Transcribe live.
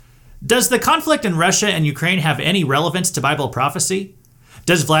Does the conflict in Russia and Ukraine have any relevance to Bible prophecy?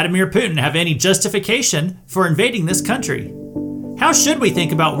 Does Vladimir Putin have any justification for invading this country? How should we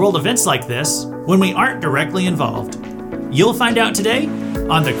think about world events like this when we aren't directly involved? You'll find out today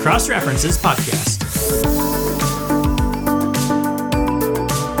on the Cross References podcast.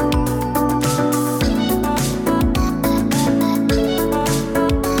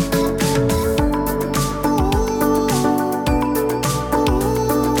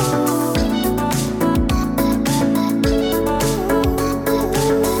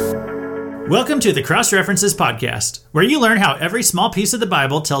 Welcome to the Cross References podcast, where you learn how every small piece of the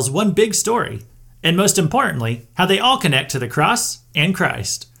Bible tells one big story, and most importantly, how they all connect to the cross and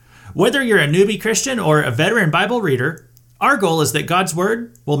Christ. Whether you're a newbie Christian or a veteran Bible reader, our goal is that God's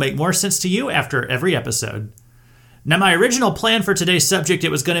Word will make more sense to you after every episode. Now, my original plan for today's subject,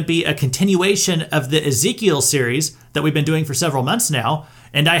 it was going to be a continuation of the Ezekiel series that we've been doing for several months now,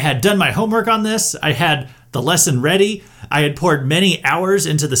 and I had done my homework on this. I had the lesson ready. I had poured many hours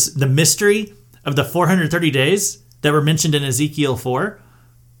into the mystery of the 430 days that were mentioned in Ezekiel 4.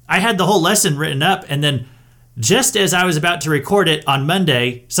 I had the whole lesson written up, and then just as I was about to record it on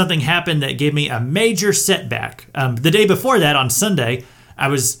Monday, something happened that gave me a major setback. The day before that, on Sunday, I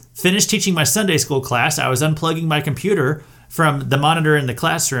was finished teaching my Sunday school class. I was unplugging my computer from the monitor in the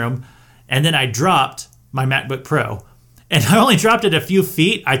classroom, and then I dropped my MacBook Pro. And I only dropped it a few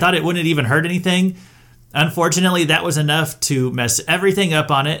feet. I thought it wouldn't even hurt anything. Unfortunately, that was enough to mess everything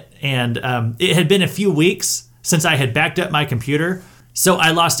up on it, and it had been a few weeks since I had backed up my computer, so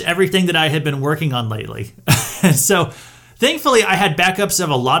I lost everything that I had been working on lately. And so, thankfully, I had backups of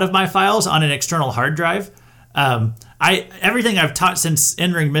a lot of my files on an external hard drive. Everything I've taught since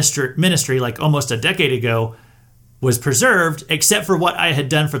entering ministry, like almost a decade ago, was preserved, except for what I had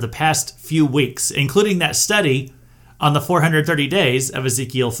done for the past few weeks, including that study on the 430 days of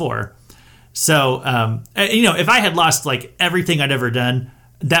Ezekiel 4. So, if I had lost like everything I'd ever done,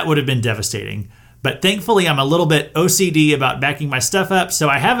 that would have been devastating. But thankfully, I'm a little bit OCD about backing my stuff up. So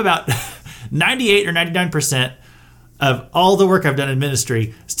I have about 98 or 99% of all the work I've done in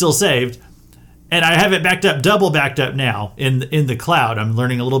ministry still saved. And I have it double backed up now in the cloud. I'm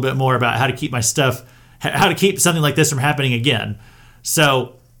learning a little bit more about how to keep my stuff, how to keep something like this from happening again.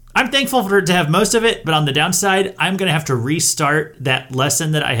 So I'm thankful to have most of it, but on the downside, I'm going to have to restart that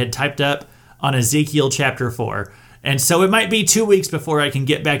lesson that I had typed up on Ezekiel chapter 4. And so it might be 2 weeks before I can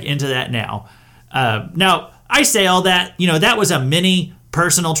get back into that now. Now, I say all that, that was a mini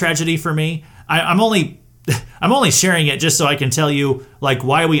personal tragedy for me. I'm only sharing it just so I can tell you like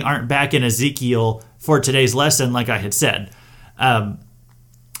why we aren't back in Ezekiel for today's lesson, like I had said.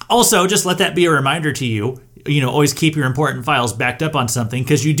 Also, just let that be a reminder to you, always keep your important files backed up on something,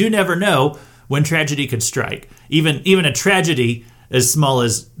 because you do never know when tragedy could strike. Even a tragedy as small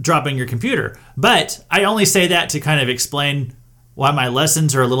as dropping your computer. But I only say that to kind of explain why my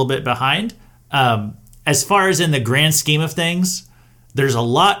lessons are a little bit behind. As far as in the grand scheme of things, there's a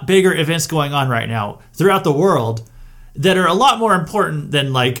lot bigger events going on right now throughout the world that are a lot more important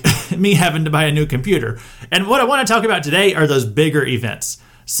than like me having to buy a new computer. And what I want to talk about today are those bigger events.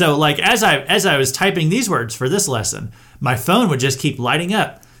 So like as I was typing these words for this lesson, my phone would just keep lighting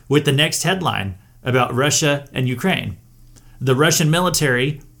up with the next headline about Russia and Ukraine. The Russian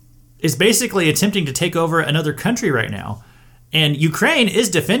military is basically attempting to take over another country right now. And Ukraine is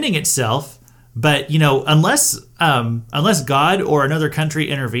defending itself, but unless God or another country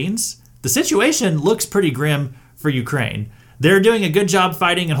intervenes, the situation looks pretty grim for Ukraine. They're doing a good job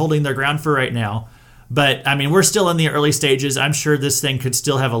fighting and holding their ground for right now. But we're still in the early stages. I'm sure this thing could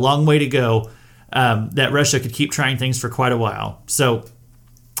still have a long way to go, that Russia could keep trying things for quite a while. So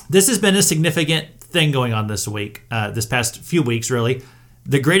this has been a significant thing going on this week, this past few weeks, really.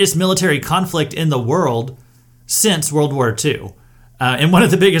 The greatest military conflict in the world since World War II. And one of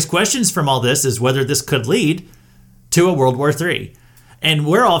the biggest questions from all this is whether this could lead to a World War III. And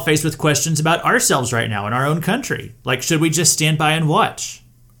we're all faced with questions about ourselves right now in our own country. Like, should we just stand by and watch?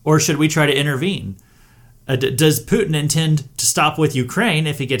 Or should we try to intervene? Does Putin intend to stop with Ukraine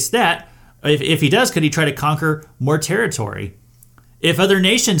if he gets that? If he does, could he try to conquer more territory? If other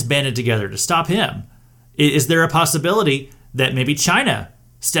nations banded together to stop him, is there a possibility that maybe China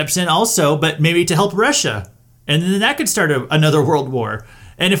steps in also, but maybe to help Russia? And then that could start another world war.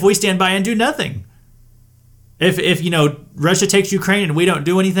 And if we stand by and do nothing, if Russia takes Ukraine and we don't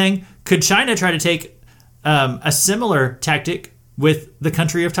do anything, could China try to take a similar tactic with the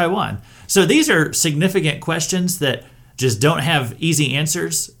country of Taiwan? So these are significant questions that just don't have easy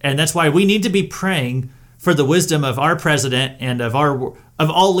answers. And that's why we need to be praying for the wisdom of our president and of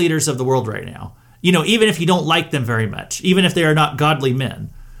all leaders of the world right now. Even if you don't like them very much, even if they are not godly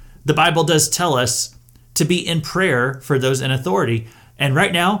men, the Bible does tell us to be in prayer for those in authority. And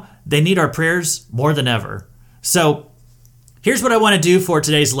right now, they need our prayers more than ever. So here's what I want to do for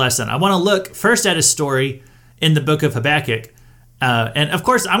today's lesson. I want to look first at a story in the book of Habakkuk. And of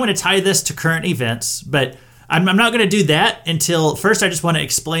course, I'm going to tie this to current events, but I'm not going to do that until first I just want to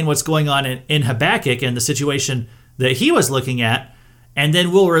explain what's going on in Habakkuk and the situation that he was looking at. And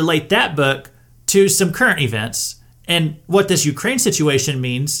then we'll relate that book to some current events and what this Ukraine situation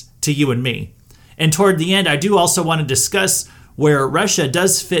means to you and me. And toward the end, I do also want to discuss where Russia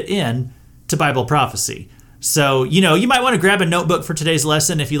does fit in to Bible prophecy. So, you might want to grab a notebook for today's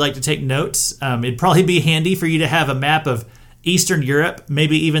lesson if you like to take notes. It'd probably be handy for you to have a map of Eastern Europe,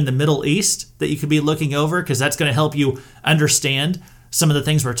 maybe even the Middle East that you could be looking over, because that's going to help you understand some of the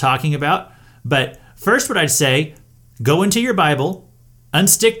things we're talking about. But first, what I'd say, go into your Bible,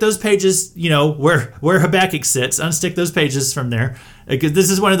 unstick those pages, where Habakkuk sits, unstick those pages from there, because this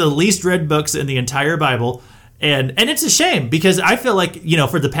is one of the least read books in the entire Bible. And it's a shame, because I feel like,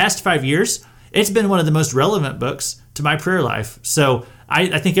 for the past 5 years, it's been one of the most relevant books to my prayer life. So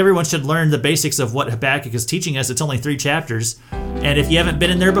I think everyone should learn the basics of what Habakkuk is teaching us. It's only 3 chapters. And if you haven't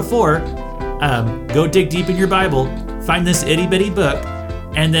been in there before, go dig deep in your Bible, find this itty bitty book,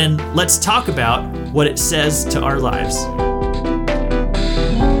 and then let's talk about what it says to our lives.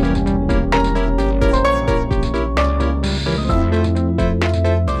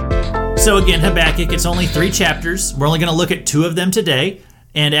 So again, Habakkuk, it's only 3 chapters. We're only going to look at 2 of them today.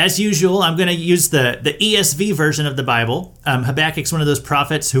 And as usual, I'm going to use the ESV version of the Bible. Habakkuk's one of those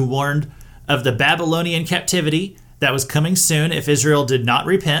prophets who warned of the Babylonian captivity that was coming soon if Israel did not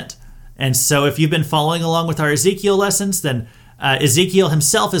repent. And so if you've been following along with our Ezekiel lessons, then Ezekiel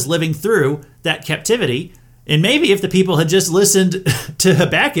himself is living through that captivity. And maybe if the people had just listened to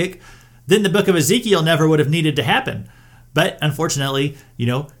Habakkuk, then the book of Ezekiel never would have needed to happen. But unfortunately,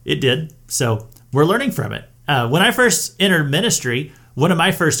 it did. So we're learning from it. When I first entered ministry, one of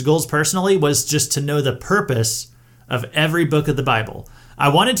my first goals personally was just to know the purpose of every book of the Bible. I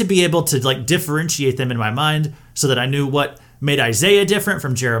wanted to be able to differentiate them in my mind so that I knew what made Isaiah different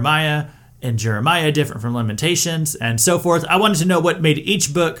from Jeremiah and Jeremiah different from Lamentations and so forth. I wanted to know what made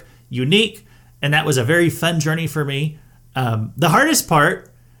each book unique, and that was a very fun journey for me. The hardest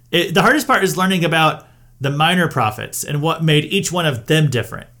part is learning about the minor prophets and what made each one of them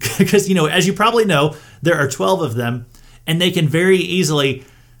different. Because, as you probably know, there are 12 of them, and they can very easily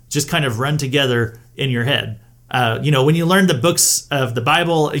just kind of run together in your head. When you learn the books of the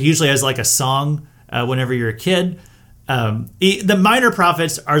Bible, usually as a song whenever you're a kid, the minor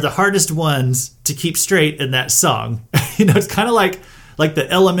prophets are the hardest ones to keep straight in that song. It's kind of like the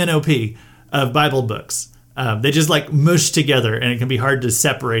LMNOP of Bible books. They just mush together, and it can be hard to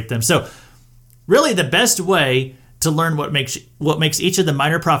separate them. So really the best way to learn what makes each of the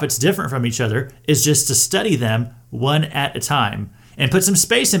minor prophets different from each other is just to study them one at a time and put some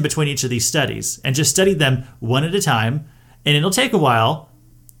space in between each of these studies and just study them one at a time. And it'll take a while,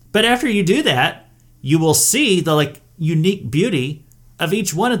 but after you do that, you will see the unique beauty of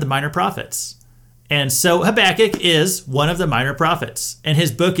each one of the minor prophets. And so Habakkuk is one of the minor prophets, and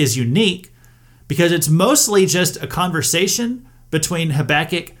his book is unique because it's mostly just a conversation between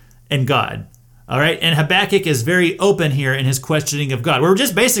Habakkuk and God. All right, and Habakkuk is very open here in his questioning of God. We're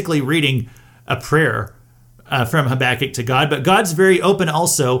just basically reading a prayer from Habakkuk to God, but God's very open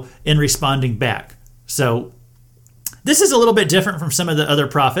also in responding back. So this is a little bit different from some of the other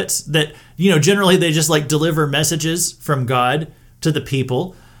prophets that, generally they just deliver messages from God to the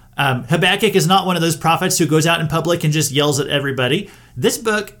people. Habakkuk is not one of those prophets who goes out in public and just yells at everybody. This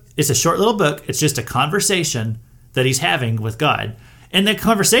book is a short little book. It's just a conversation that he's having with God. And the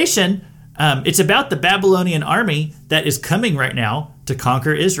conversation, it's about the Babylonian army that is coming right now to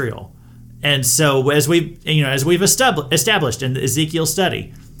conquer Israel. And so as we've established in the Ezekiel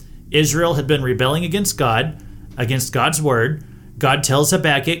study, Israel had been rebelling against God, against God's word. God tells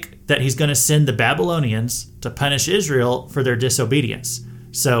Habakkuk that he's going to send the Babylonians to punish Israel for their disobedience.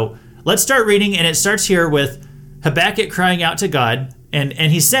 So let's start reading, and it starts here with Habakkuk crying out to God, and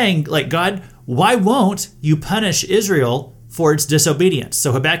he's saying, God, why won't you punish Israel for its disobedience?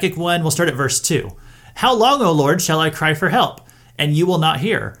 So Habakkuk 1, we'll start at verse 2. How long, O Lord, shall I cry for help, and you will not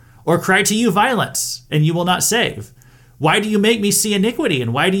hear? Or cry to you violence, and you will not save? Why do you make me see iniquity,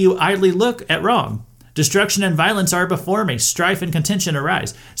 and why do you idly look at wrong? Destruction and violence are before me, strife and contention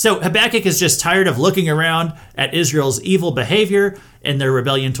arise. So Habakkuk is just tired of looking around at Israel's evil behavior and their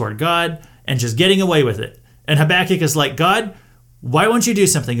rebellion toward God and just getting away with it. And Habakkuk is like, God, why won't you do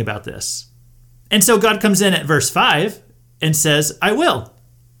something about this? And so God comes in at verse 5 and says, I will.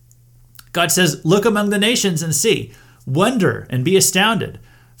 God says, look among the nations and see, wonder and be astounded.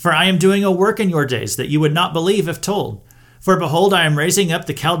 For I am doing a work in your days that you would not believe if told. For behold, I am raising up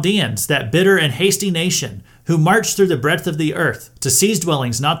the Chaldeans, that bitter and hasty nation, who march through the breadth of the earth, to seize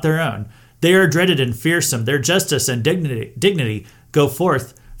dwellings not their own. They are dreaded and fearsome. Their justice and dignity go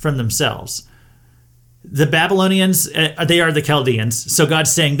forth from themselves. The Babylonians, they are the Chaldeans. So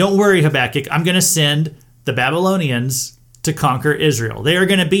God's saying, don't worry, Habakkuk, I'm going to send the Babylonians to conquer Israel. They are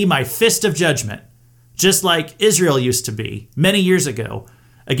going to be my fist of judgment, just like Israel used to be many years ago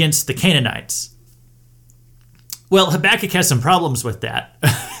against the Canaanites. Well, Habakkuk has some problems with that.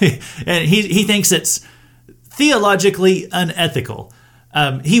 And he thinks it's theologically unethical.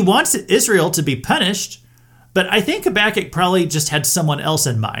 He wants Israel to be punished, but I think Habakkuk probably just had someone else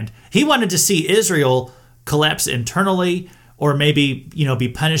in mind. He wanted to see Israel collapse internally, or maybe, be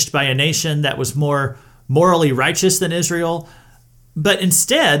punished by a nation that was more morally righteous than Israel. But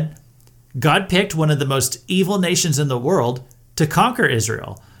instead, God picked one of the most evil nations in the world to conquer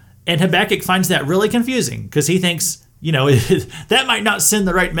Israel. And Habakkuk finds that really confusing because he thinks, that might not send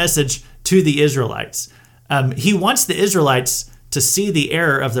the right message to the Israelites. He wants the Israelites to see the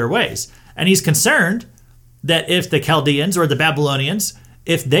error of their ways. And he's concerned that if the Chaldeans or the Babylonians,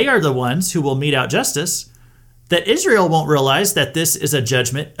 if they are the ones who will mete out justice, that Israel won't realize that this is a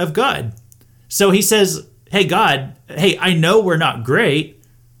judgment of God. So he says, hey, God, I know we're not great,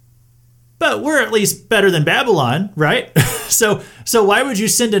 but we're at least better than Babylon, right? So why would you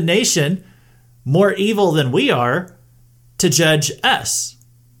send a nation more evil than we are to judge us?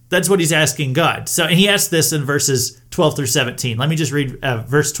 That's what he's asking God. So and he asks this in verses 12 through 17. Let me just read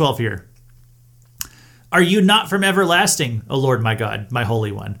verse 12 here. Are you not from everlasting, O Lord my God, my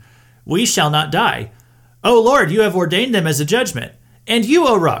Holy One? We shall not die. O Lord, you have ordained them as a judgment, and you,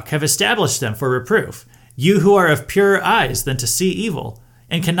 O Rock, have established them for reproof. You who are of purer eyes than to see evil,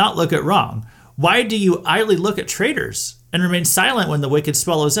 and cannot look at wrong. Why do you idly look at traitors, and remain silent when the wicked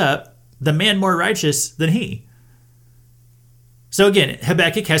swallows up the man more righteous than he? So again,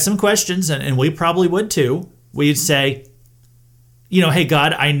 Habakkuk has some questions, and we probably would too. We'd say, hey,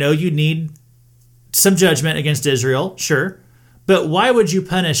 God, I know you need some judgment against Israel, sure, but why would you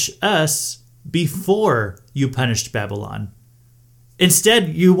punish us before you punished Babylon?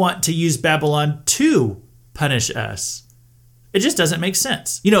 Instead, you want to use Babylon to punish us. It just doesn't make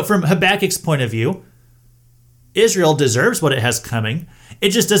sense. From Habakkuk's point of view, Israel deserves what it has coming.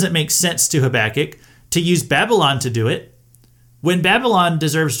 It just doesn't make sense to Habakkuk to use Babylon to do it when Babylon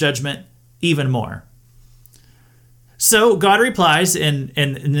deserves judgment even more. So God replies, and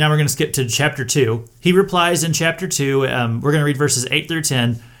now we're going to skip to chapter 2. He replies in chapter 2. We're going to read verses 8 through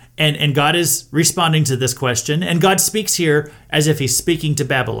 10. And God is responding to this question. And God speaks here as if he's speaking to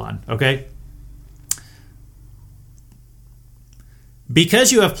Babylon, okay?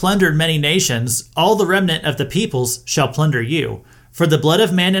 Because you have plundered many nations, all the remnant of the peoples shall plunder you. For the blood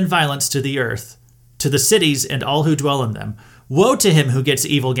of man and violence to the earth, to the cities and all who dwell in them. Woe to him who gets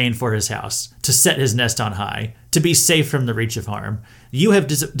evil gain for his house, to set his nest on high, to be safe from the reach of harm. You have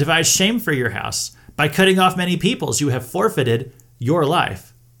devised shame for your house. By cutting off many peoples, you have forfeited your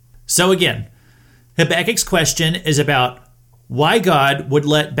life. So again, Habakkuk's question is about why God would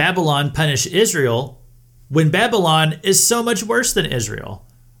let Babylon punish Israel when Babylon is so much worse than Israel.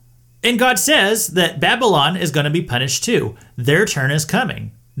 And God says that Babylon is going to be punished too. Their turn is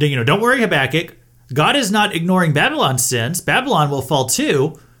coming. Don't worry, Habakkuk. God is not ignoring Babylon's sins. Babylon will fall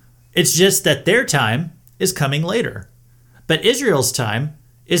too. It's just that their time is coming later. But Israel's time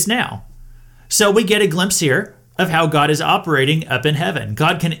is now. So we get a glimpse here of how God is operating up in heaven.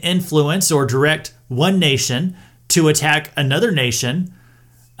 God can influence or direct one nation to attack another nation.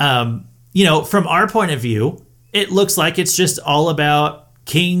 From our point of view, it looks like it's just all about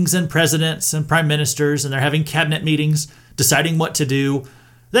kings and presidents and prime ministers, and they're having cabinet meetings, deciding what to do.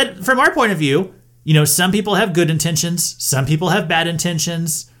 That, from our point of view, some people have good intentions, some people have bad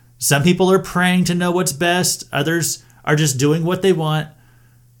intentions, some people are praying to know what's best, others are just doing what they want.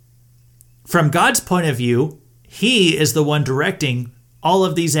 From God's point of view, he is the one directing all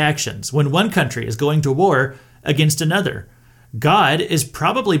of these actions. When one country is going to war against another, God is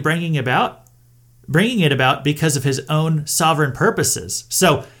probably bringing it about because of his own sovereign purposes.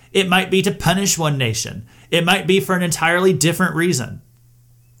 So it might be to punish one nation. It might be for an entirely different reason.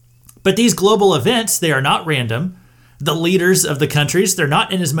 But these global events, they are not random. The leaders of the countries, they're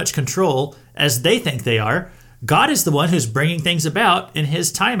not in as much control as they think they are. God is the one who's bringing things about in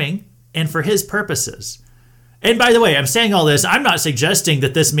his timing and for his purposes. And by the way, I'm saying all this, I'm not suggesting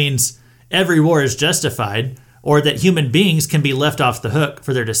that this means every war is justified or that human beings can be left off the hook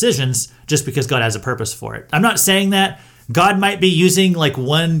for their decisions just because God has a purpose for it. I'm not saying that. God might be using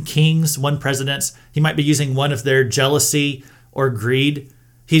one president's, he might be using one of their jealousy or greed.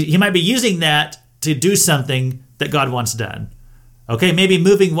 He might be using that to do something that God wants done. Okay, maybe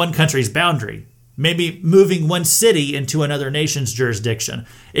moving one country's boundary. Maybe moving one city into another nation's jurisdiction.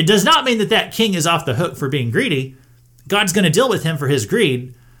 It does not mean that that king is off the hook for being greedy. God's going to deal with him for his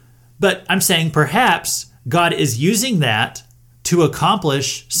greed. But I'm saying perhaps God is using that to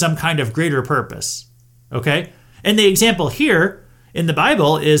accomplish some kind of greater purpose. Okay? And the example here in the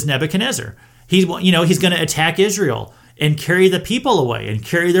Bible is Nebuchadnezzar. He's going to attack Israel and carry the people away and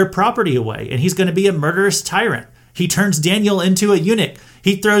carry their property away. And he's going to be a murderous tyrant. He turns Daniel into a eunuch.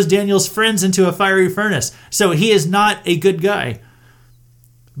 He throws Daniel's friends into a fiery furnace. So he is not a good guy.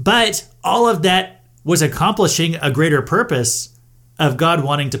 But all of that was accomplishing a greater purpose of God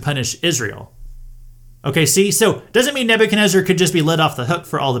wanting to punish Israel. Okay, see? So doesn't mean Nebuchadnezzar could just be let off the hook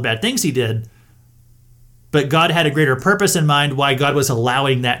for all the bad things he did. But God had a greater purpose in mind why God was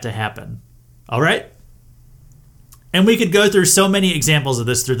allowing that to happen. All right? And we could go through so many examples of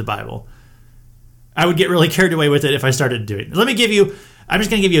this through the Bible. I would get really carried away with it if I started doing it. I'm just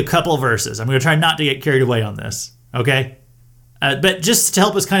going to give you a couple of verses. I'm going to try not to get carried away on this, okay? But just to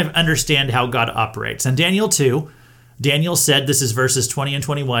help us kind of understand how God operates. In Daniel 2, Daniel said, this is verses 20 and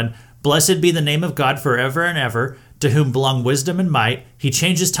 21, "Blessed be the name of God forever and ever, to whom belong wisdom and might. He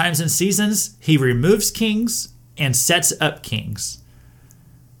changes times and seasons. He removes kings and sets up kings."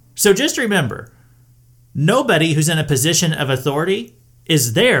 So just remember, nobody who's in a position of authority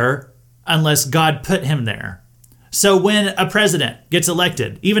is there unless God put him there. So when a president gets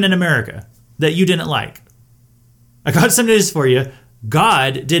elected, even in America, that you didn't like, I got some news for you.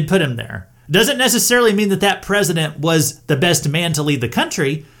 God did put him there. Doesn't necessarily mean that that president was the best man to lead the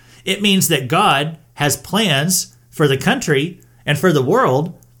country. It means that God has plans for the country and for the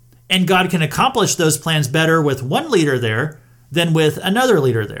world, and God can accomplish those plans better with one leader there than with another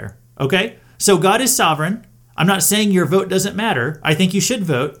leader there. Okay? So God is sovereign. I'm not saying your vote doesn't matter. I think you should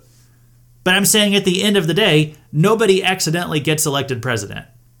vote. But I'm saying at the end of the day, nobody accidentally gets elected president.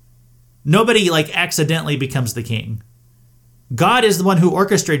 Nobody accidentally becomes the king. God is the one who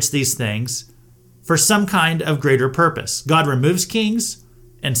orchestrates these things for some kind of greater purpose. God removes kings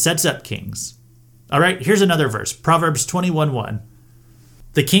and sets up kings. All right, here's another verse, Proverbs 21:1.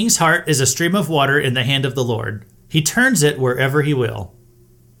 "The king's heart is a stream of water in the hand of the Lord. He turns it wherever he will."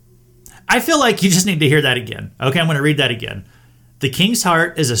 I feel like you just need to hear that again. Okay, I'm going to read that again. "The king's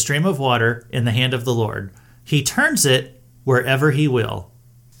heart is a stream of water in the hand of the Lord. He turns it wherever he will."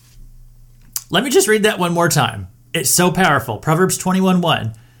 Let me just read that one more time. It's so powerful. Proverbs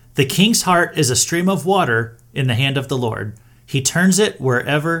 21:1. "The king's heart is a stream of water in the hand of the Lord. He turns it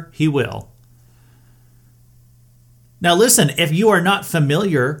wherever he will." Now listen, if you are not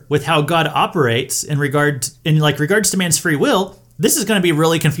familiar with how God operates in regards to man's free will, this is going to be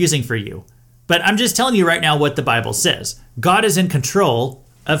really confusing for you. But I'm just telling you right now what the Bible says. God is in control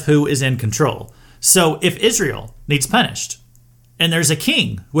of who is in control. So if Israel needs punished, and there's a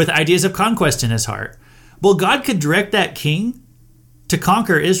king with ideas of conquest in his heart, well, God could direct that king to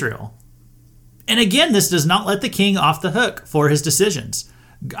conquer Israel. And again, this does not let the king off the hook for his decisions.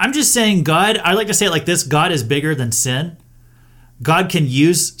 I'm just saying I like to say it like this, God is bigger than sin. God can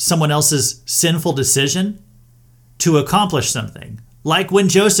use someone else's sinful decision to accomplish something. Like when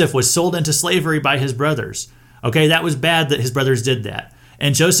Joseph was sold into slavery by his brothers. Okay, that was bad that his brothers did that.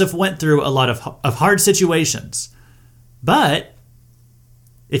 And Joseph went through a lot of hard situations. But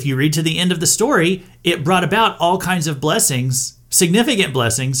if you read to the end of the story, it brought about all kinds of blessings, significant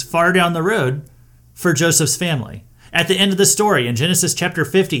blessings, far down the road for Joseph's family. At the end of the story, in Genesis chapter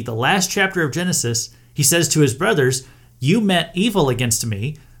 50, the last chapter of Genesis, he says to his brothers, "You meant evil against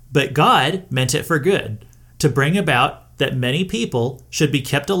me, but God meant it for good, to bring about that many people should be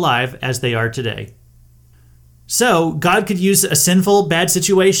kept alive as they are today." So God could use a sinful, bad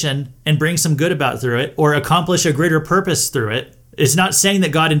situation and bring some good about through it, or accomplish a greater purpose through it. It's not saying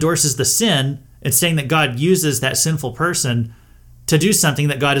that God endorses the sin. It's saying that God uses that sinful person to do something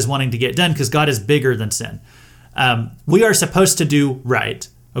that God is wanting to get done, because God is bigger than sin. We are supposed to do right.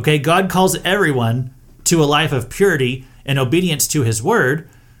 Okay, God calls everyone to a life of purity and obedience to his word,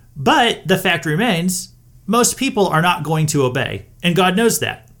 but the fact remains, most people are not going to obey, and God knows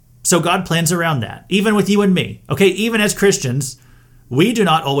that. So God plans around that, even with you and me. Okay, even as Christians, we do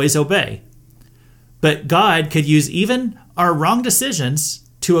not always obey. But God could use even our wrong decisions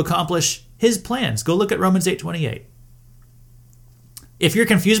to accomplish his plans. Go look at Romans 8:28. If you're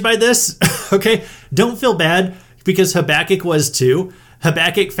confused by this, okay, don't feel bad, because Habakkuk was too.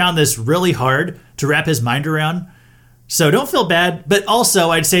 Habakkuk found this really hard to wrap his mind around. So don't feel bad, but also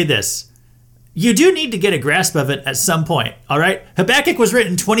I'd say this. You do need to get a grasp of it at some point, all right? Habakkuk was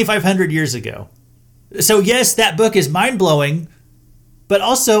written 2,500 years ago. So yes, that book is mind-blowing, but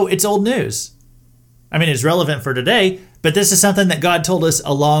also it's old news. I mean, it's relevant for today, but this is something that God told us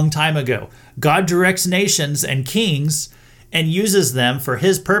a long time ago. God directs nations and kings and uses them for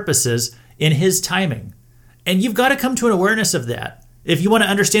his purposes in his timing. And you've got to come to an awareness of that if you want to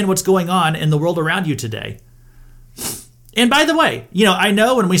understand what's going on in the world around you today. And by the way, I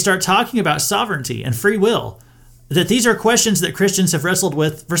know when we start talking about sovereignty and free will, that these are questions that Christians have wrestled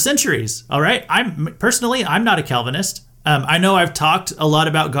with for centuries, all right? I'm not a Calvinist. I know I've talked a lot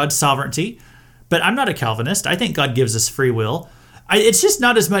about God's sovereignty, but I'm not a Calvinist. I think God gives us free will. It's just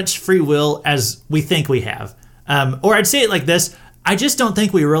not as much free will as we think we have. Or I'd say it like this. I just don't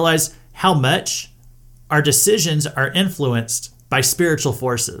think we realize how much our decisions are influenced by spiritual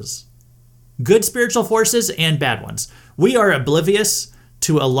forces. Good spiritual forces and bad ones. We are oblivious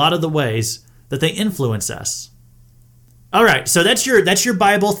to a lot of the ways that they influence us. All right, so that's your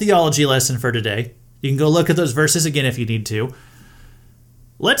Bible theology lesson for today. You can go look at those verses again if you need to.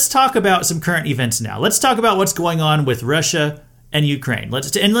 Let's talk about some current events now. Let's talk about what's going on with Russia and Ukraine. Let's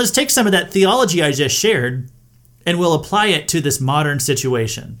take some of that theology I just shared and we'll apply it to this modern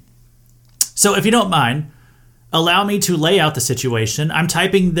situation. So if you don't mind, allow me to lay out the situation. I'm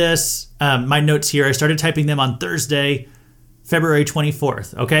typing this, my notes here. I started typing them on Thursday, February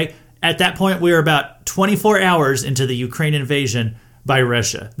 24th, okay? At that point, we were about 24 hours into the Ukraine invasion by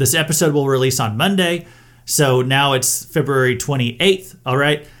Russia. This episode will release on Monday. So now it's February 28th, all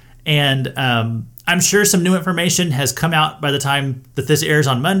right? And I'm sure some new information has come out by the time that this airs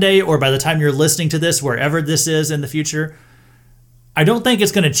on Monday or by the time you're listening to this, wherever this is in the future. I don't think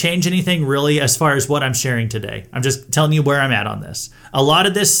it's going to change anything really as far as what I'm sharing today. I'm just telling you where I'm at on this. A lot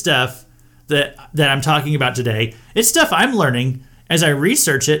of this stuff that I'm talking about today, it's stuff I'm learning as I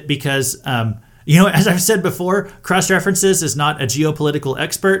research it because as I've said before, Cross References is not a geopolitical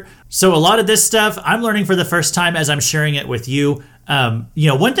expert. So a lot of this stuff I'm learning for the first time as I'm sharing it with you.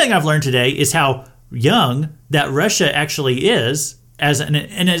 One thing I've learned today is how young that Russia actually is as an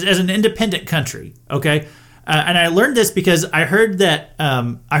independent country. Okay. And I learned this because I heard that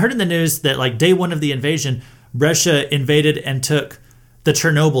I heard in the news that like day one of the invasion, Russia invaded and took the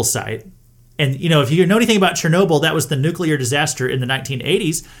Chernobyl site. And, if you know anything about Chernobyl, that was the nuclear disaster in the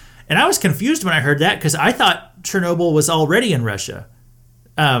 1980s. And I was confused when I heard that because I thought Chernobyl was already in Russia.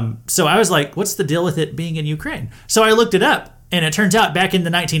 So I was like, what's the deal with it being in Ukraine? So I looked it up, and it turns out back in the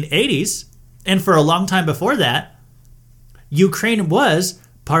 1980s, and for a long time before that, Ukraine was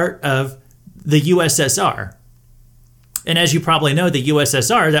part of the USSR. And as you probably know, the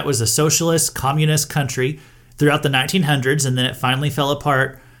USSR, that was a socialist, communist country throughout the 1900s, and then it finally fell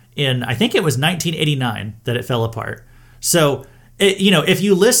apart in, I think it was 1989 that it fell apart. So if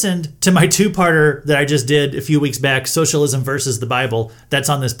you listened to my two-parter that I just did a few weeks back, Socialism versus the Bible, that's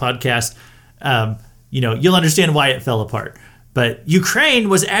on this podcast, you'll understand why it fell apart. But Ukraine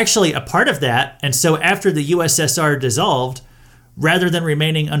was actually a part of that. And so after the USSR dissolved, rather than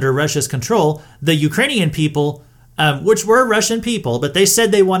remaining under Russia's control, the Ukrainian people, which were Russian people, but they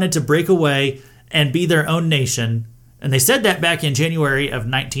said they wanted to break away and be their own nation. And they said that back in January of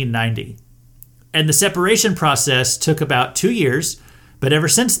 1990. And the separation process took about 2 years, but ever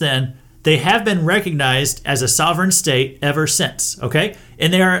since then, they have been recognized as a sovereign state ever since, okay?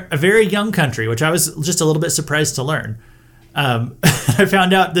 And they are a very young country, which I was just a little bit surprised to learn. I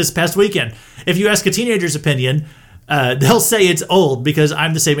found out this past weekend. If you ask a teenager's opinion, they'll say it's old because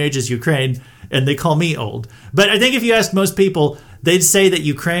I'm the same age as Ukraine, and they call me old. But I think if you ask most people, they'd say that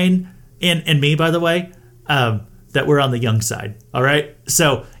Ukraine, and me, by the way, that we're on the young side, all right?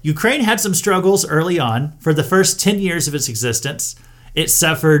 So Ukraine had some struggles early on. For the first 10 years of its existence, it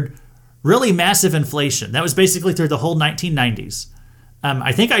suffered really massive inflation. That was basically through the whole 1990s.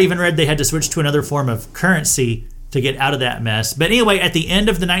 I think I even read they had to switch to another form of currency to get out of that mess. But anyway, at the end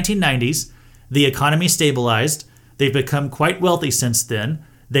of the 1990s, the economy stabilized. They've become quite wealthy since then.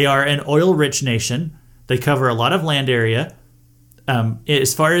 They are an oil-rich nation. They cover a lot of land area.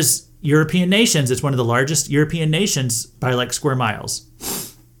 As far as European nations, it's one of the largest European nations by like square miles.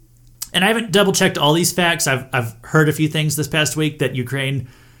 And I haven't double-checked all these facts. I've heard a few things this past week that Ukraine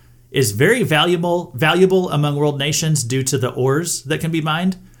is very valuable among world nations due to the ores that can be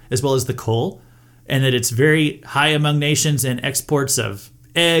mined, as well as the coal, and that it's very high among nations in exports of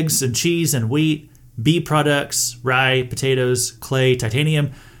eggs and cheese and wheat, bee products, rye, potatoes, clay,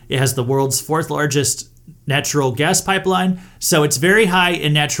 titanium. It has the world's fourth largest natural gas pipeline, so it's very high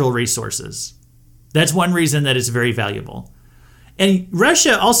in natural resources. That's one reason that it's very valuable. And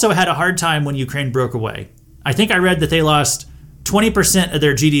Russia also had a hard time when Ukraine broke away. I think I read that they lost 20% of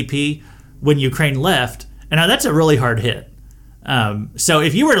their GDP when Ukraine left, and now that's a really hard hit. So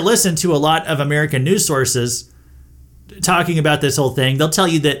if you were to listen to a lot of American news sources talking about this whole thing, they'll tell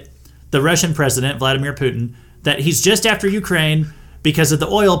you that the Russian president, Vladimir Putin, that he's just after Ukraine because of the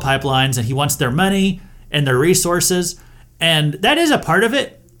oil pipelines and he wants their money and their resources. And that is a part of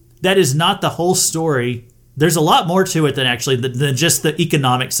it. That is not the whole story. There's a lot more to it than just the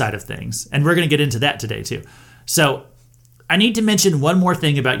economic side of things. And we're going to get into that today too. So I need to mention one more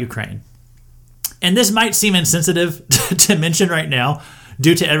thing about Ukraine. And this might seem insensitive to mention right now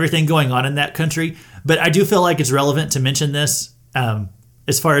due to everything going on in that country, but I do feel like it's relevant to mention this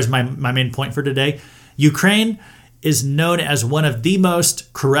as far as my main point for today. Ukraine is known as one of the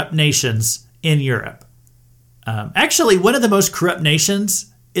most corrupt nations in Europe. Actually, one of the most corrupt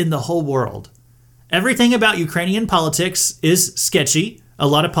nations in the whole world. Everything about Ukrainian politics is sketchy. A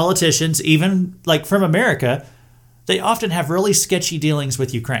lot of politicians, even like from America, they often have really sketchy dealings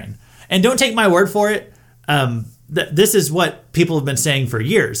with Ukraine. And don't take my word for it. This is what people have been saying for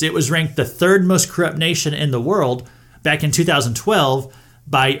years. It was ranked the third most corrupt nation in the world back in 2012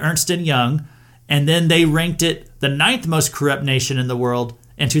 by Ernst & Young. And then they ranked it the ninth most corrupt nation in the world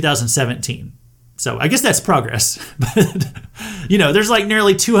in 2017. So I guess that's progress. But, there's like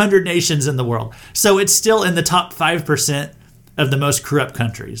nearly 200 nations in the world. So it's still in the top 5% of the most corrupt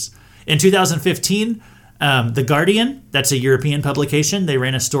countries. In 2015, The Guardian, that's a European publication, they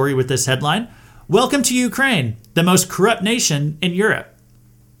ran a story with this headline, "Welcome to Ukraine, the most corrupt nation in Europe."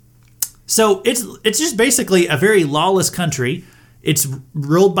 So it's just basically a very lawless country. It's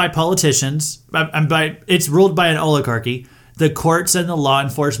ruled by politicians. It's ruled by an oligarchy. The courts and the law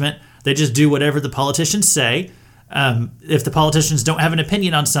enforcement, they just do whatever the politicians say. If the politicians don't have an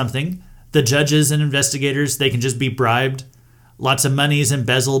opinion on something, the judges and investigators, they can just be bribed. Lots of money is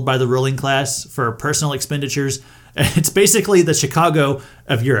embezzled by the ruling class for personal expenditures. It's basically the Chicago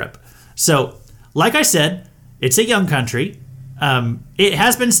of Europe. So, like I said, it's a young country. It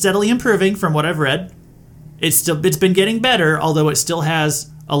has been steadily improving from what I've read. It's been getting better, although it still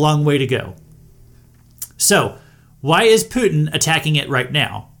has a long way to go. So, why is Putin attacking it right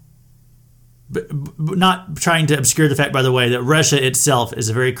now? Not trying to obscure the fact, by the way, that Russia itself is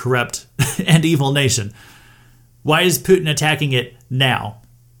a very corrupt and evil nation. Why is Putin attacking it now?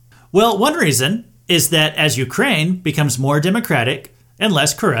 Well, one reason is that as Ukraine becomes more democratic and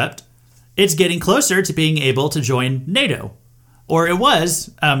less corrupt, it's getting closer to being able to join NATO. Or it was.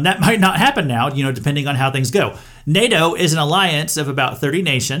 That might not happen now, depending on how things go. NATO is an alliance of about 30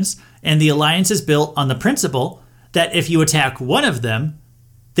 nations, and the alliance is built on the principle that if you attack one of them,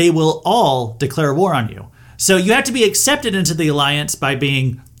 they will all declare war on you. So you have to be accepted into the alliance by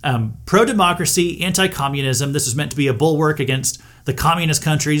being pro-democracy, anti-communism. This was meant to be a bulwark against the communist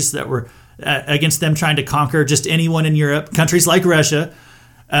countries that were against them trying to conquer just anyone in Europe, countries like Russia,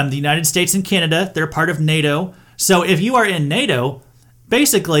 the United States and Canada. They're part of NATO. So if you are in NATO,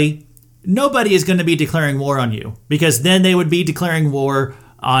 basically nobody is going to be declaring war on you, because then they would be declaring war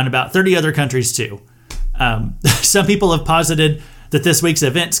on about 30 other countries too. Some people have posited that this week's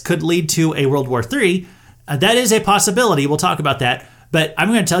events could lead to a World War III. That is a possibility. We'll talk about that. But I'm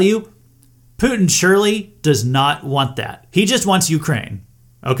going to tell you, Putin surely does not want that. He just wants Ukraine,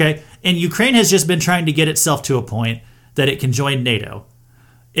 okay? And Ukraine has just been trying to get itself to a point that it can join NATO.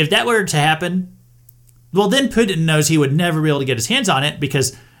 If that were to happen, well, then Putin knows he would never be able to get his hands on it,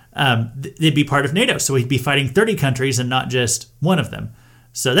 because they'd be part of NATO. So he'd be fighting 30 countries and not just one of them.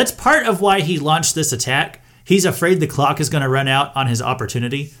 So that's part of why he launched this attack. He's afraid the clock is going to run out on his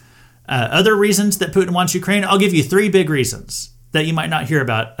opportunity. Other reasons that Putin wants Ukraine, I'll give you 3 big reasons that you might not hear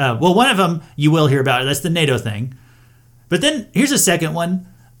about. Well, one of them you will hear about. That's the NATO thing. But then here's a second one.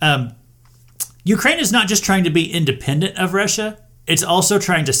 Ukraine is not just trying to be independent of Russia. It's also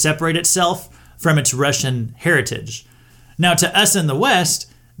trying to separate itself from its Russian heritage. Now, to us in the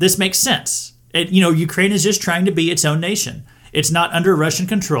West, this makes sense. Ukraine is just trying to be its own nation. It's not under Russian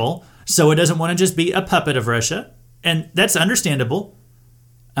control, so it doesn't want to just be a puppet of Russia. And that's understandable.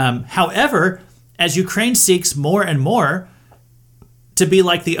 However, as Ukraine seeks more and more to be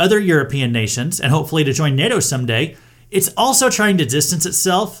like the other European nations, and hopefully to join NATO someday, it's also trying to distance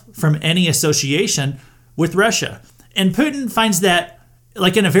itself from any association with Russia. And Putin finds that,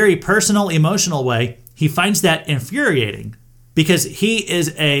 like in a very personal, emotional way, he finds that infuriating, because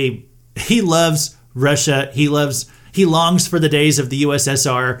he loves Russia. He longs for the days of the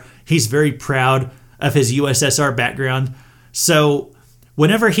USSR. He's very proud of his USSR background. So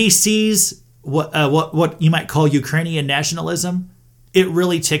whenever he sees what you might call Ukrainian nationalism, it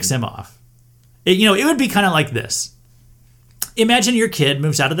really ticks him off. It would be kind of like this. Imagine your kid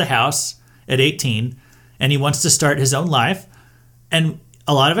moves out of the house at 18 and he wants to start his own life. And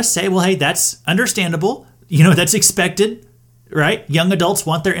a lot of us say, well, hey, that's understandable. That's expected, right? Young adults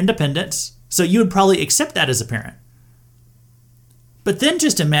want their independence. So you would probably accept that as a parent. But then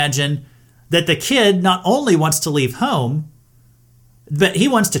just imagine that the kid not only wants to leave home, but he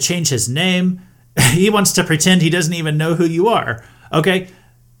wants to change his name. He wants to pretend he doesn't even know who you are. Okay?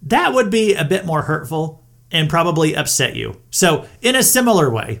 That would be a bit more hurtful and probably upset you. So in a similar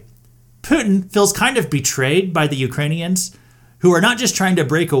way, Putin feels kind of betrayed by the Ukrainians who are not just trying to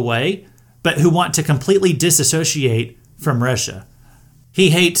break away, but who want to completely disassociate from Russia.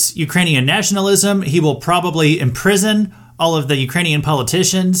 He hates Ukrainian nationalism. He will probably imprison all of the Ukrainian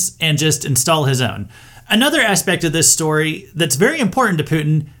politicians and just install his own. Another aspect of this story that's very important to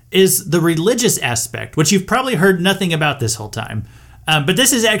Putin is the religious aspect, which you've probably heard nothing about this whole time. But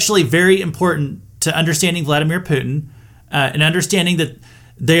this is actually very important to understanding Vladimir Putin and understanding that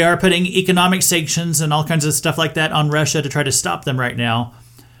they are putting economic sanctions and all kinds of stuff like that on Russia to try to stop them right now.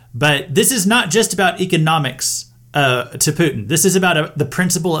 But this is not just about economics to Putin. This is about the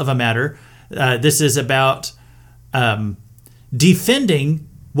principle of a matter. This is about defending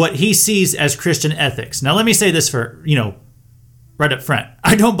what he sees as Christian ethics. Now, let me say this right up front.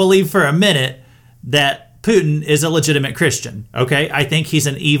 I don't believe for a minute that Putin is a legitimate Christian, okay? I think he's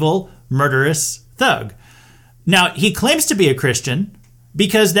an evil, murderous thug. Now, he claims to be a Christian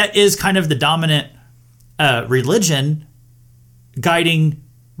because that is kind of the dominant religion guiding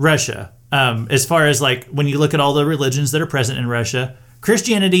Russia. As far as like when you look at all the religions that are present in Russia,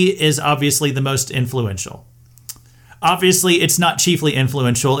 Christianity is obviously the most influential. Obviously, it's not chiefly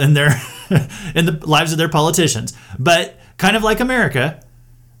influential in their in the lives of their politicians, but kind of like America,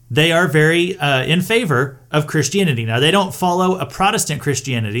 they are very in favor of Christianity. Now, they don't follow a Protestant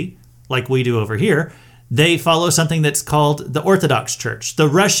Christianity like we do over here. They follow something that's called the Orthodox Church, the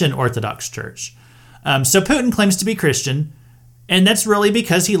Russian Orthodox Church. So Putin claims to be Christian, and that's really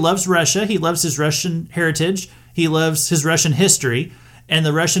because he loves Russia. He loves his Russian heritage. He loves his Russian history. And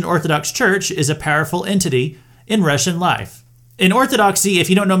the Russian Orthodox Church is a powerful entity in Russian life. In Orthodoxy, if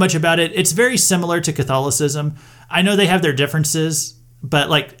you don't know much about it, it's very similar to Catholicism. I know they have their differences, but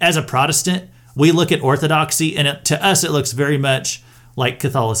like as a Protestant, we look at Orthodoxy, and to us, it looks very much like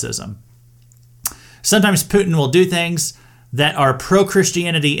Catholicism. Sometimes Putin will do things that are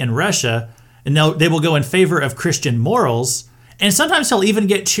pro-Christianity in Russia, and they will go in favor of Christian morals. And sometimes he'll even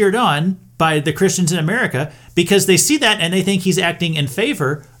get cheered on by the Christians in America because they see that and they think he's acting in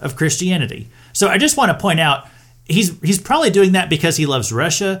favor of Christianity. So I just want to point out, he's probably doing that because he loves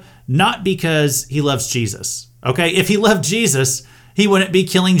Russia, not because he loves Jesus. Okay, if he loved Jesus, he wouldn't be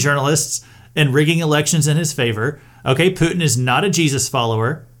killing journalists and rigging elections in his favor. Okay, Putin is not a Jesus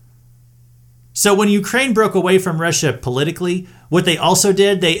follower. So when Ukraine broke away from Russia politically, what they also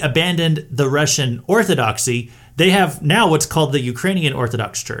did, they abandoned the Russian Orthodoxy. They have now what's called the Ukrainian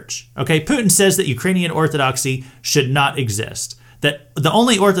Orthodox Church. Okay, Putin says that Ukrainian Orthodoxy should not exist, that the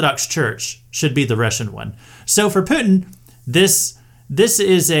only Orthodox Church should be the Russian one. So for Putin, this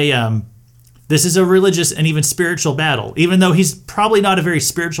is a religious and even spiritual battle, even though he's probably not a very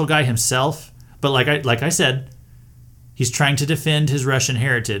spiritual guy himself. But like I said, he's trying to defend his Russian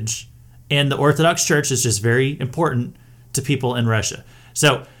heritage. And the Orthodox Church is just very important to people in Russia.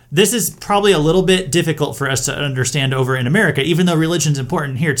 So this is probably a little bit difficult for us to understand over in America, even though religion's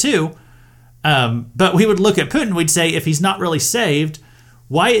important here too. But we would look at Putin, we'd say, if he's not really saved,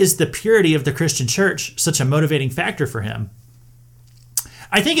 why is the purity of the Christian church such a motivating factor for him?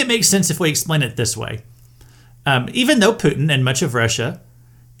 I think it makes sense if we explain it this way. Even though Putin and much of Russia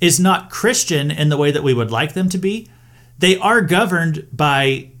is not Christian in the way that we would like them to be, they are governed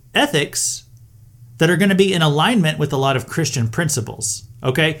by ethics that are going to be in alignment with a lot of Christian principles.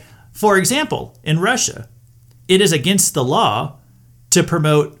 Okay? For example, in Russia, it is against the law to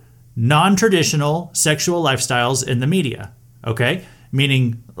promote non-traditional sexual lifestyles in the media. Okay?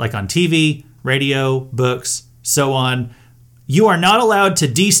 Meaning like on TV, radio, books, so on. You are not allowed to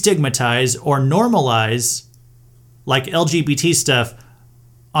destigmatize or normalize like LGBT stuff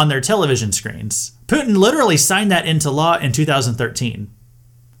on their television screens. Putin literally signed that into law in 2013.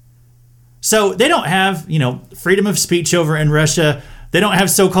 So they don't have, freedom of speech over in Russia. They don't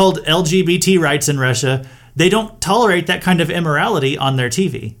have so-called LGBT rights in Russia. They don't tolerate that kind of immorality on their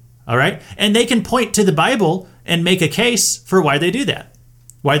TV. All right? And they can point to the Bible and make a case for why they do that,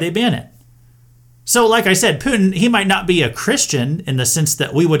 why they ban it. So like I said, Putin, he might not be a Christian in the sense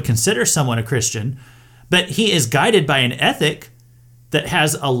that we would consider someone a Christian, but he is guided by an ethic that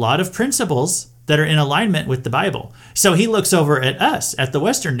has a lot of principles that are in alignment with the Bible. So he looks over at us, at the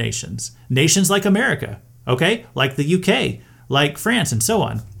Western nations like America, okay? Like the UK, like France, and so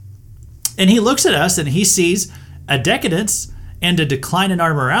on. And he looks at us and he sees a decadence and a decline in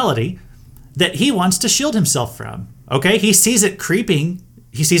our morality that he wants to shield himself from, okay? He sees it creeping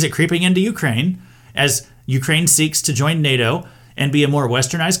into Ukraine as Ukraine seeks to join NATO, and be a more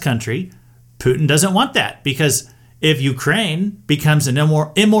westernized country. Putin doesn't want that, because if Ukraine becomes an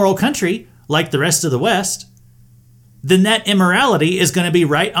immoral country like the rest of the West, then that immorality is going to be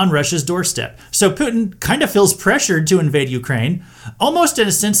right on Russia's doorstep. So Putin kind of feels pressured to invade Ukraine, almost in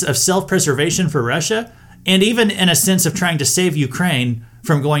a sense of self-preservation for Russia, and even in a sense of trying to save Ukraine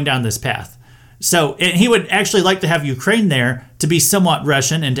from going down this path. So and he would actually like to have Ukraine there to be somewhat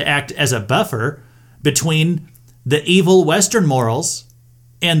Russian and to act as a buffer between the evil Western morals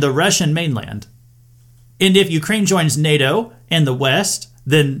and the Russian mainland. And if Ukraine joins NATO and the West,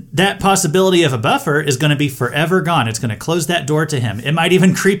 then that possibility of a buffer is going to be forever gone. It's going to close that door to him. It might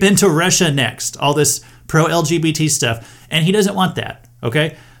even creep into Russia next, all this pro-LGBT stuff, and he doesn't want that,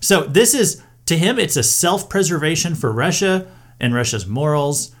 okay? So this is, to him, it's a self-preservation for Russia and Russia's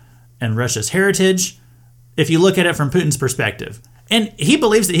morals and Russia's heritage, if you look at it from Putin's perspective. And he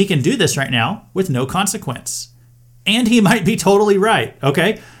believes that he can do this right now with no consequence. And he might be totally right,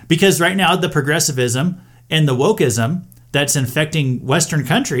 okay? Because right now, the progressivism and the wokeism that's infecting Western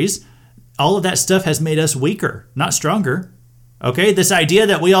countries, all of that stuff has made us weaker, not stronger. Okay, this idea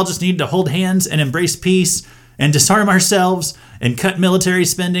that we all just need to hold hands and embrace peace and disarm ourselves and cut military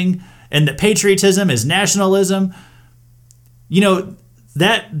spending, and that patriotism is nationalism, you know,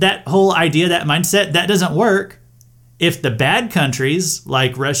 that whole idea, that mindset, that doesn't work if the bad countries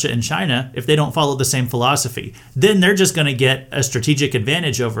like Russia and China, if they don't follow the same philosophy. Then they're just going to get a strategic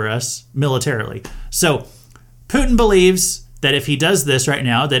advantage over us militarily. So Putin believes that if he does this right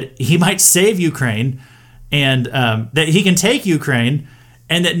now, that he might save Ukraine, and that he can take Ukraine,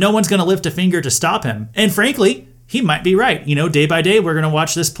 and that no one's going to lift a finger to stop him. And frankly, he might be right. You know, day by day, we're going to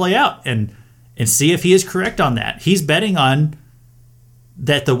watch this play out and see if he is correct on that. He's betting on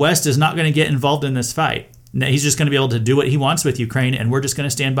that the West is not going to get involved in this fight. He's just going to be able to do what he wants with Ukraine, and we're just going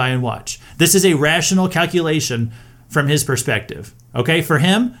to stand by and watch. This is a rational calculation from his perspective. Okay, for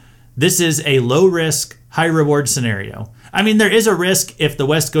him, this is a low-risk, high-reward scenario. I mean, there is a risk if the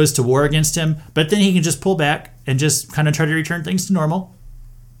West goes to war against him, but then he can just pull back and just kind of try to return things to normal.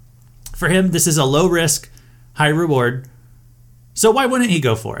 For him, this is a low-risk, high-reward. So why wouldn't he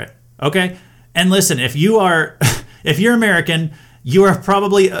go for it? Okay? And listen, if you're American, you are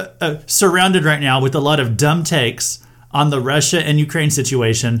probably surrounded right now with a lot of dumb takes on the Russia and Ukraine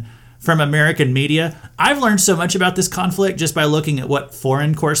situation from American media. I've learned so much about this conflict just by looking at what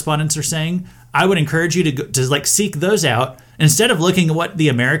foreign correspondents are saying. I would encourage you to seek those out instead of looking at what the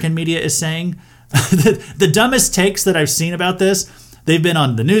American media is saying. The dumbest takes that I've seen about this, they've been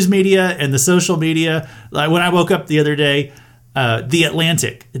on the news media and the social media. Like when I woke up the other day, The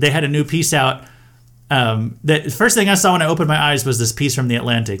Atlantic, they had a new piece out. The first thing I saw when I opened my eyes was this piece from The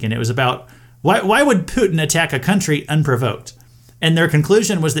Atlantic, and it was about why would Putin attack a country unprovoked? And their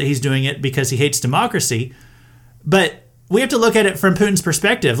conclusion was that he's doing it because he hates democracy. But we have to look at it from Putin's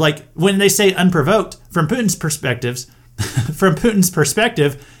perspective. Like when they say unprovoked, from Putin's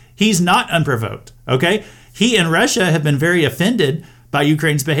perspective, he's not unprovoked. Okay, he and Russia have been very offended by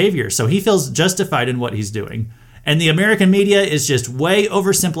Ukraine's behavior, so he feels justified in what he's doing. And the American media is just way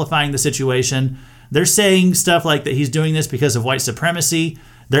oversimplifying the situation. They're saying stuff like that he's doing this because of white supremacy.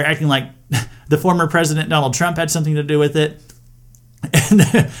 They're acting like the former president Donald Trump had something to do with it.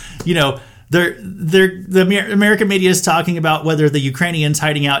 And, you know, the American media is talking about whether the Ukrainians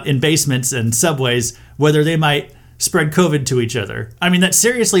hiding out in basements and subways, whether they might spread COVID to each other. I mean, that's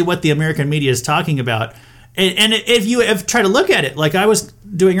seriously what the American media is talking about. And if you try to look at it, like I was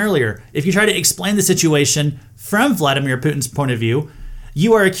doing earlier, if you try to explain the situation from Vladimir Putin's point of view,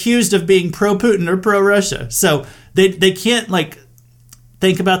 you are accused of being pro-Putin or pro-Russia. So they can't like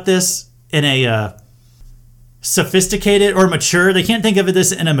think about this in a sophisticated or mature. They can't think of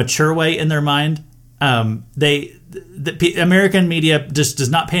this in a mature way in their mind. The American media just does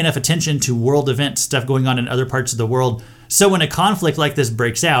not pay enough attention to world events, stuff going on in other parts of the world. So when a conflict like this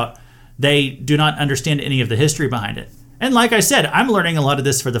breaks out, they do not understand any of the history behind it. And like I said, I'm learning a lot of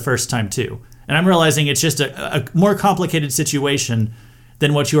this for the first time too. And I'm realizing it's just a more complicated situation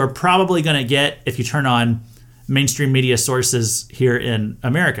than what you are probably going to get if you turn on mainstream media sources here in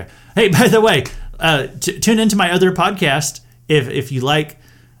America. Hey, by the way, tune into my other podcast if you like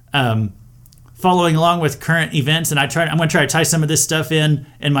following along with current events. And I'm going to try to tie some of this stuff in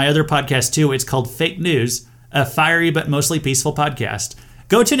my other podcast too. It's called Fake News, a fiery but mostly peaceful podcast.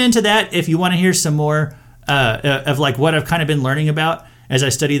 Go tune into that if you want to hear some more of like what I've kind of been learning about as I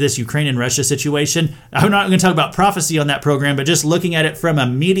study this Ukraine and Russia situation. I'm not going to talk about prophecy on that program, but just looking at it from a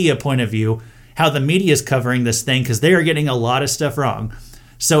media point of view, how the media is covering this thing, because they are getting a lot of stuff wrong.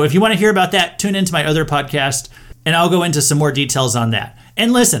 So if you want to hear about that, tune into my other podcast, and I'll go into some more details on that.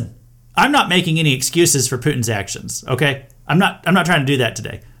 And listen, I'm not making any excuses for Putin's actions, okay? I'm not trying to do that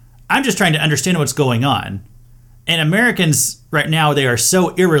today. I'm just trying to understand what's going on. And Americans right now, they are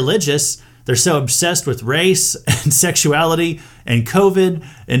so irreligious. They're so obsessed with race and sexuality and COVID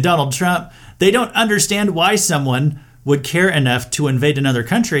and Donald Trump. They don't understand why someone would care enough to invade another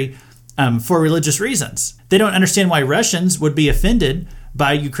country for religious reasons. They don't understand why Russians would be offended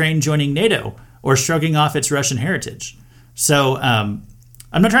by Ukraine joining NATO or shrugging off its Russian heritage. So I'm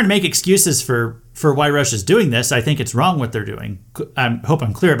not trying to make excuses for why Russia's doing this. I think it's wrong what they're doing. I hope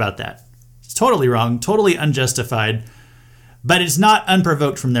I'm clear about that. It's totally wrong, totally unjustified, but it's not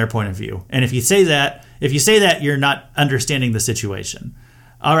unprovoked from their point of view. And if you say that, you're not understanding the situation.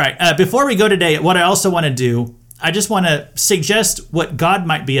 All right, before we go today, what I also want to do, I just want to suggest what God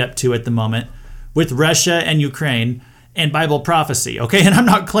might be up to at the moment with Russia and Ukraine and Bible prophecy, okay? And I'm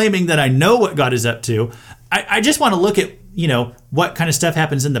not claiming that I know what God is up to. I just want to look at, what kind of stuff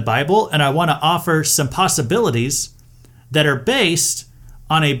happens in the Bible, and I want to offer some possibilities that are based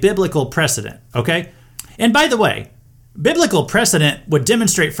on a biblical precedent, okay? And by the way, biblical precedent would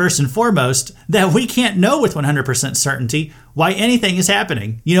demonstrate first and foremost that we can't know with 100% certainty why anything is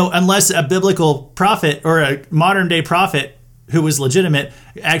happening, unless a biblical prophet or a modern day prophet who was legitimate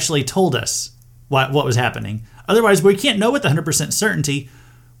actually told us what was happening. Otherwise, we can't know with 100% certainty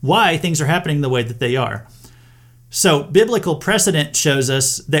why things are happening the way that they are. So biblical precedent shows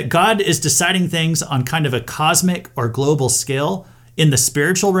us that God is deciding things on kind of a cosmic or global scale in the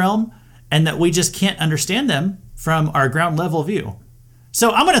spiritual realm, and that we just can't understand them from our ground level view.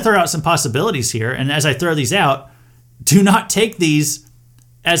 So I'm going to throw out some possibilities here, and as I throw these out, do not take these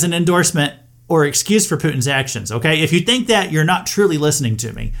as an endorsement or excuse for Putin's actions, okay? If you think that, you're not truly listening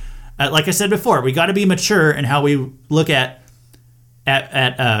to me. Like I said before, we got to be mature in how we look at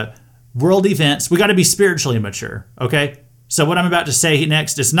world events. We got to be spiritually mature, okay? So what I'm about to say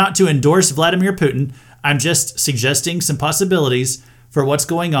next is not to endorse Vladimir Putin. I'm just suggesting some possibilities for what's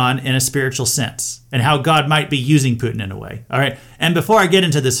going on in a spiritual sense and how God might be using Putin in a way, all right? And before I get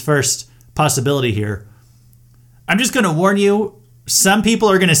into this first possibility here, I'm just going to warn you, some people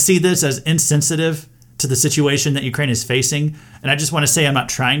are going to see this as insensitive to the situation that Ukraine is facing. And I just want to say I'm not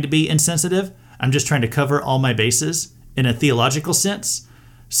trying to be insensitive. I'm just trying to cover all my bases in a theological sense.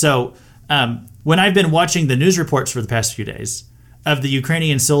 So when I've been watching the news reports for the past few days of the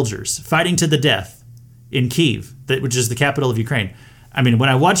Ukrainian soldiers fighting to the death in Kyiv, which is the capital of Ukraine, when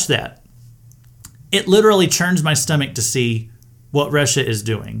I watch that, it literally churns my stomach to see what Russia is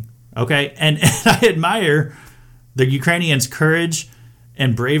doing, okay? And I admire the Ukrainians' courage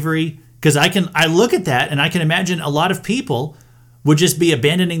and bravery, because I look at that and I can imagine a lot of people would just be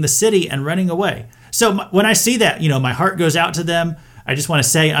abandoning the city and running away. So when I see that, my heart goes out to them. I just want to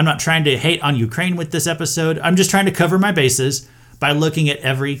say I'm not trying to hate on Ukraine with this episode. I'm just trying to cover my bases by looking at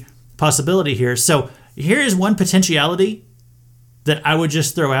every possibility here. So here is one potentiality that I would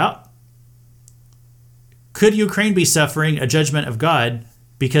just throw out. Could Ukraine be suffering a judgment of God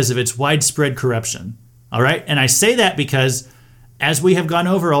because of its widespread corruption? All right. And I say that because, as we have gone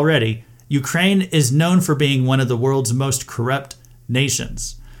over already, Ukraine is known for being one of the world's most corrupt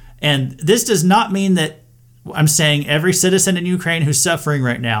nations. And this does not mean that I'm saying every citizen in Ukraine who's suffering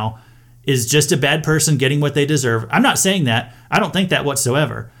right now is just a bad person getting what they deserve. I'm not saying that. I don't think that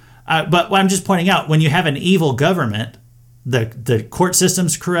whatsoever. But I'm just pointing out, when you have an evil government, the court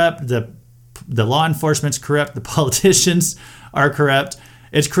system's corrupt, the law enforcement's corrupt, the politicians are corrupt,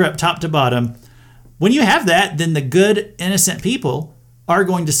 it's corrupt top to bottom. When you have that, then the good, innocent people are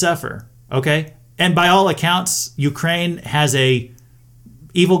going to suffer, okay? And by all accounts, Ukraine has a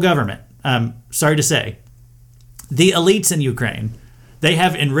evil government. Sorry to say. The elites in Ukraine, they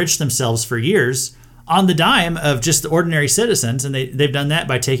have enriched themselves for years on the dime of just the ordinary citizens, and they've done that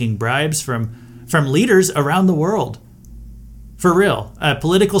by taking bribes from leaders around the world. For real.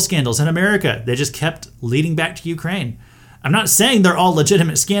 Political scandals in America, they just kept leading back to Ukraine. I'm not saying they're all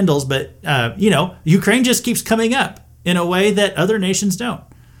legitimate scandals, but, Ukraine just keeps coming up in a way that other nations don't.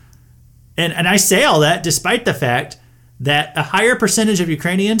 And I say all that despite the fact that a higher percentage of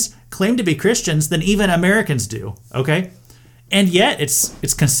Ukrainians claim to be Christians than even Americans do, okay? And yet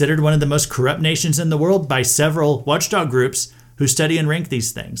it's considered one of the most corrupt nations in the world by several watchdog groups who study and rank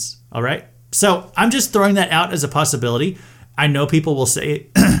these things, all right? So I'm just throwing that out as a possibility. I know people will say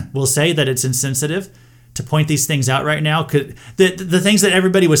that it's insensitive to point these things out right now, the things that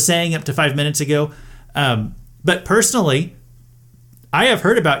everybody was saying up to 5 minutes ago. But personally, I have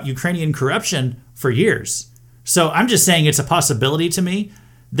heard about Ukrainian corruption for years. So I'm just saying it's a possibility to me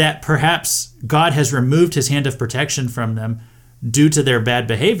that perhaps God has removed his hand of protection from them due to their bad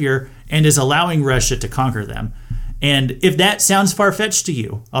behavior and is allowing Russia to conquer them. And if that sounds far-fetched to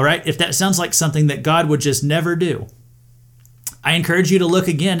you, all right, if that sounds like something that God would just never do, I encourage you to look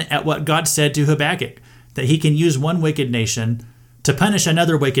again at what God said to Habakkuk, that he can use one wicked nation to punish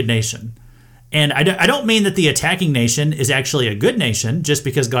another wicked nation. And I don't mean that the attacking nation is actually a good nation just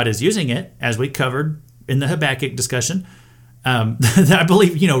because God is using it, as we covered in the Habakkuk discussion. I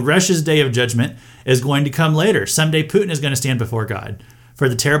believe, Russia's day of judgment is going to come later. Someday Putin is going to stand before God for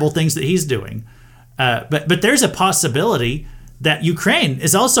the terrible things that he's doing. But there's a possibility that Ukraine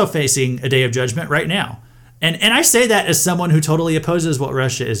is also facing a day of judgment right now. And I say that as someone who totally opposes what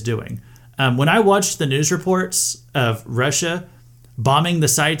Russia is doing. When I watched the news reports of Russia bombing the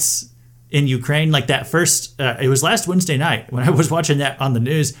sites in Ukraine, like that first, it was last Wednesday night when I was watching that on the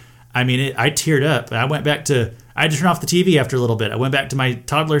news. I mean, I teared up. I had to turn off the TV after a little bit. I went back to my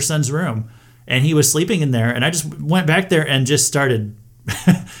toddler son's room and he was sleeping in there. And I just went back there and just started,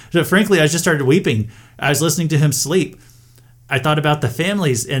 frankly, I just started weeping. I was listening to him sleep. I thought about the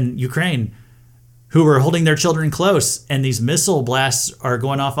families in Ukraine who were holding their children close, and these missile blasts are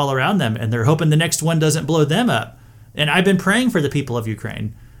going off all around them, and they're hoping the next one doesn't blow them up. And I've been praying for the people of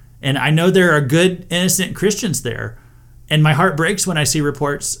Ukraine. And I know there are good, innocent Christians there. And my heart breaks when I see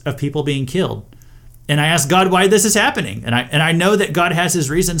reports of people being killed. And I ask God why this is happening. And I know that God has his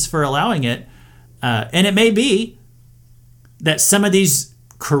reasons for allowing it. And it may be that some of these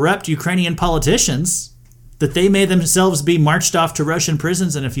corrupt Ukrainian politicians, that they may themselves be marched off to Russian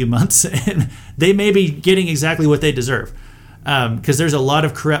prisons in a few months. And they may be getting exactly what they deserve. Because there's a lot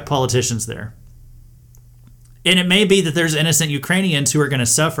of corrupt politicians there. And it may be that there's innocent Ukrainians who are going to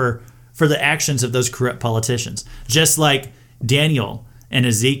suffer for the actions of those corrupt politicians. Just like Daniel and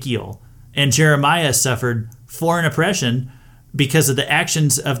Ezekiel and Jeremiah suffered foreign oppression because of the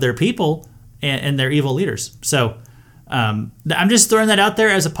actions of their people and their evil leaders. So I'm just throwing that out there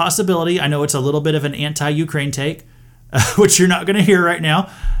as a possibility. I know it's a little bit of an anti-Ukraine take, which you're not going to hear right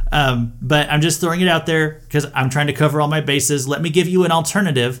now. But I'm just throwing it out there because I'm trying to cover all my bases. Let me give you an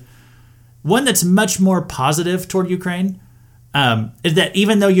alternative. One that's much more positive toward Ukraine is that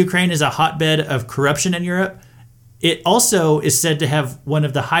even though Ukraine is a hotbed of corruption in Europe, it also is said to have one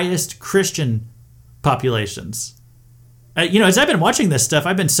of the highest Christian populations. As I've been watching this stuff,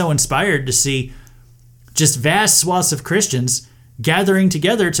 I've been so inspired to see just vast swaths of Christians gathering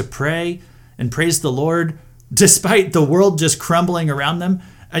together to pray and praise the Lord, despite the world just crumbling around them.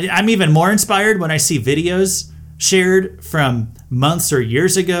 I'm even more inspired when I see videos shared from months or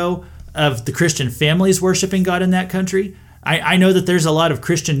years ago of the Christian families worshiping God in that country. I know that there's a lot of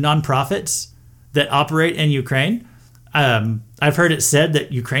Christian nonprofits that operate in Ukraine. I've heard it said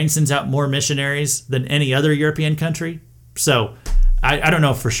that Ukraine sends out more missionaries than any other European country. So I don't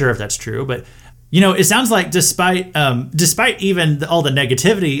know for sure if that's true, but it sounds like despite even all the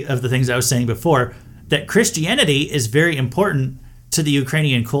negativity of the things I was saying before, that Christianity is very important to the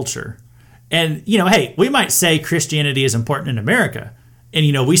Ukrainian culture. And, hey, we might say Christianity is important in America.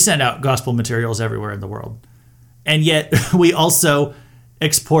 And, we send out gospel materials everywhere in the world. And yet we also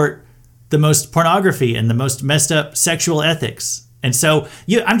export the most pornography and the most messed up sexual ethics. And so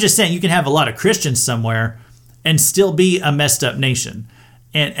I'm just saying you can have a lot of Christians somewhere and still be a messed up nation.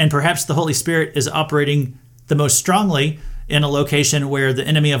 And perhaps the Holy Spirit is operating the most strongly in a location where the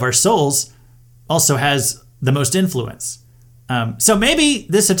enemy of our souls also has the most influence. So maybe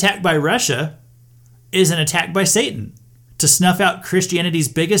this attack by Russia is an attack by Satan to snuff out Christianity's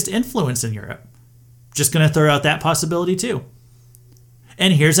biggest influence in Europe. Just going to throw out that possibility too.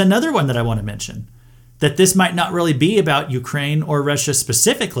 And here's another one that I want to mention, that this might not really be about Ukraine or Russia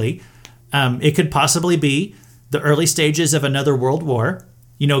specifically. It could possibly be the early stages of another world war.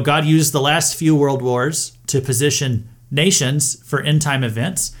 God used the last few world wars to position nations for end-time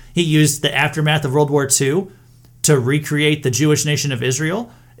events. He used the aftermath of World War II to recreate the Jewish nation of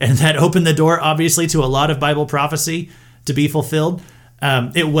Israel, and that opened the door, obviously, to a lot of Bible prophecy to be fulfilled.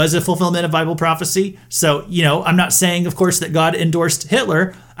 It was a fulfillment of Bible prophecy. So, I'm not saying, of course, that God endorsed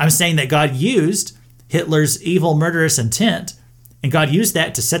Hitler. I'm saying that God used Hitler's evil, murderous intent, and God used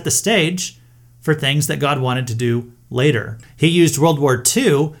that to set the stage for things that God wanted to do later. He used World War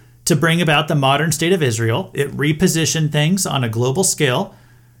II to bring about the modern state of Israel. It repositioned things on a global scale.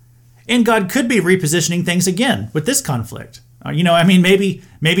 And God could be repositioning things again with this conflict.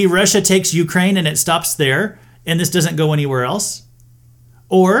 Maybe Russia takes Ukraine and it stops there, and this doesn't go anywhere else.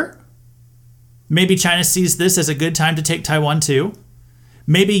 Or maybe China sees this as a good time to take Taiwan too.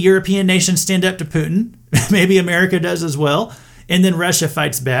 Maybe European nations stand up to Putin. Maybe America does as well. And then Russia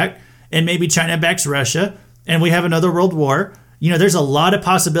fights back. And maybe China backs Russia. And we have another world war. There's a lot of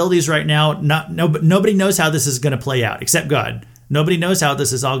possibilities right now. Nobody knows how this is going to play out, except God. Nobody knows how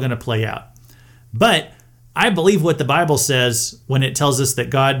this is all going to play out. But I believe what the Bible says when it tells us that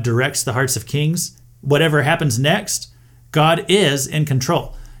God directs the hearts of kings. Whatever happens next, God is in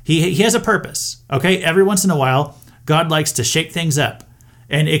control. He has a purpose, okay? Every once in a while, God likes to shake things up.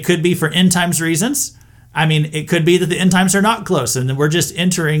 And it could be for end times reasons. I mean, it could be that the end times are not close and we're just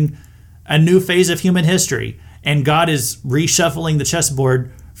entering a new phase of human history. And God is reshuffling the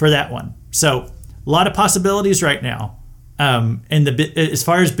chessboard for that one. So a lot of possibilities right now. As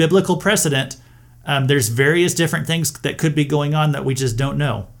far as biblical precedent, there's various different things that could be going on that we just don't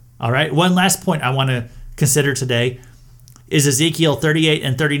know. All right. One last point I want to consider today is Ezekiel 38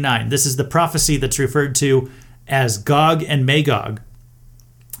 and 39. This is the prophecy that's referred to as Gog and Magog.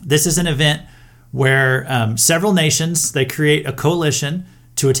 This is an event where several nations, they create a coalition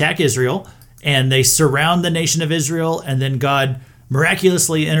to attack Israel, and they surround the nation of Israel, and then God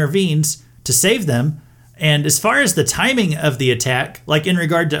miraculously intervenes to save them. And as far as the timing of the attack, like in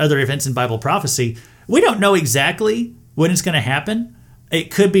regard to other events in Bible prophecy, we don't know exactly when it's going to happen.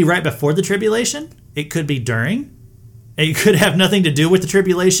 It could be right before the tribulation. It could be during. It could have nothing to do with the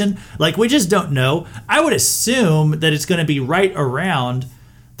tribulation. Like, we just don't know. I would assume that it's going to be right around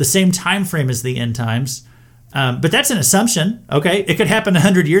the same time frame as the end times. But that's an assumption, okay? It could happen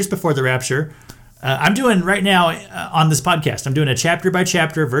 100 years before the rapture. I'm doing right now on this podcast, I'm doing a chapter by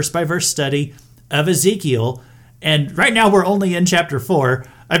chapter, verse by verse study of Ezekiel. And right now we're only in chapter 4.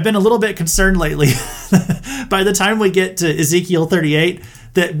 I've been a little bit concerned lately by the time we get to Ezekiel 38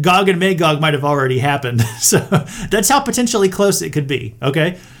 that Gog and Magog might have already happened. So that's how potentially close it could be,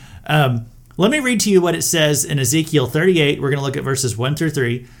 okay? Let me read to you what it says in Ezekiel 38. We're going to look at verses 1 through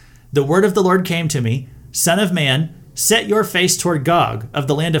 3. The word of the Lord came to me, Son of man, set your face toward Gog of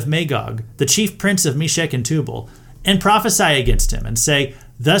the land of Magog, the chief prince of Meshech and Tubal, and prophesy against him, and say,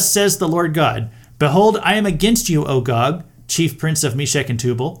 Thus says the Lord God, Behold, I am against you, O Gog, chief prince of Meshech and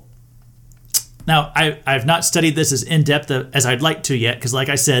Tubal. Now, I've not studied this as in-depth as I'd like to yet, because like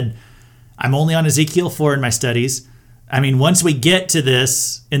I said, I'm only on Ezekiel 4 in my studies. I mean, once we get to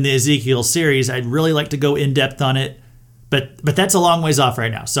this in the Ezekiel series, I'd really like to go in-depth on it, but that's a long ways off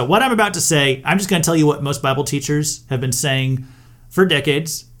right now. So what I'm about to say, I'm just going to tell you what most Bible teachers have been saying for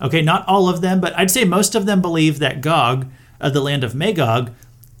decades. Okay, not all of them, but I'd say most of them believe that Gog of the land of Magog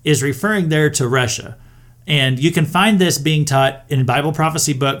is referring there to Russia. And you can find this being taught in Bible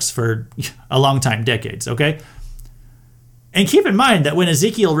prophecy books for a long time, decades, okay? And keep in mind that when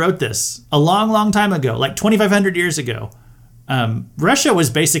Ezekiel wrote this a long, long time ago, like 2,500 years ago, Russia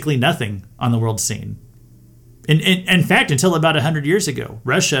was basically nothing on the world scene. In fact, until about 100 years ago,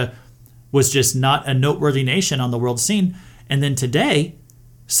 Russia was just not a noteworthy nation on the world scene. And then today,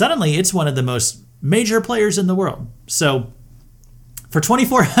 suddenly it's one of the most major players in the world. So for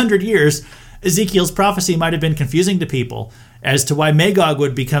 2,400 years, Ezekiel's prophecy might have been confusing to people as to why Magog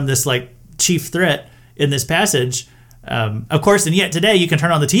would become this like chief threat in this passage. Of course, and yet today you can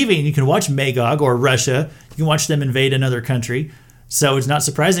turn on the TV and you can watch Magog or Russia. You can watch them invade another country. So it's not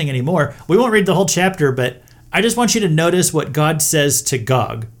surprising anymore. We won't read the whole chapter, but I just want you to notice what God says to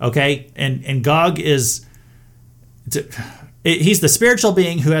Gog, okay? And Gog is, he's the spiritual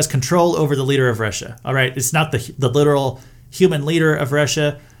being who has control over the leader of Russia, all right? It's not the literal human leader of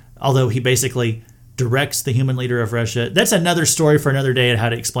Russia, although he basically directs the human leader of Russia. That's another story for another day and how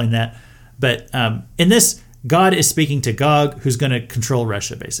to explain that. But in this, God is speaking to Gog, who's going to control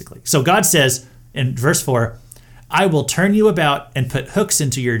Russia, basically. So God says in verse 4, I will turn you about and put hooks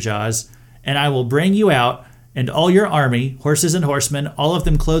into your jaws, and I will bring you out and all your army, horses and horsemen, all of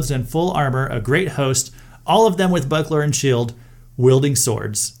them clothed in full armor, a great host, all of them with buckler and shield, wielding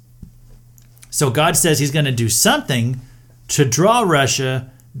swords. So God says he's going to do something to draw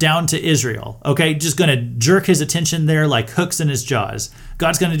Russia down to Israel, okay? Just going to jerk his attention there like hooks in his jaws.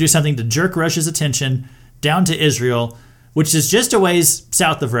 God's going to do something to jerk Russia's attention down to Israel, which is just a ways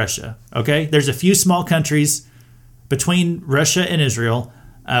south of Russia, okay? There's a few small countries between Russia and Israel.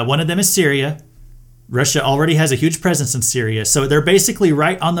 One of them is Syria. Russia already has a huge presence in Syria, so they're basically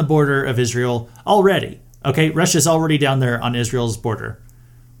right on the border of Israel already, okay? Russia's already down there on Israel's border.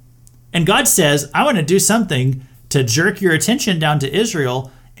 And God says, I want to do something to jerk your attention down to Israel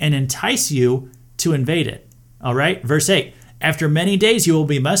and entice you to invade it. All right, verse 8, after many days you will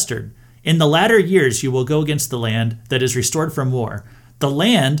be mustered. In the latter years you will go against the land that is restored from war, the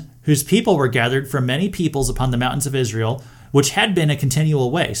land whose people were gathered from many peoples upon the mountains of Israel, which had been a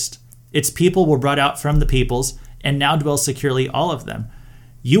continual waste. Its people were brought out from the peoples, and now dwell securely all of them.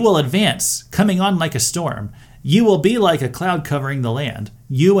 You will advance, coming on like a storm. You will be like a cloud covering the land,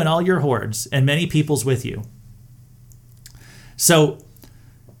 you and all your hordes, and many peoples with you. So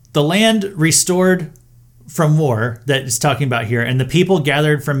the land restored from war that it's talking about here, and the people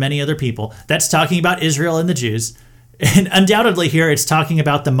gathered from many other people, that's talking about Israel and the Jews. And undoubtedly here it's talking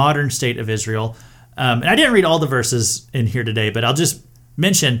about the modern state of Israel. And I didn't read all the verses in here today, but I'll just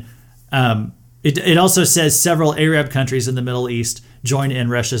mention it also says several Arab countries in the Middle East join in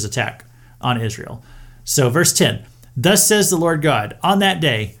Russia's attack on Israel. So verse 10, thus says the Lord God, on that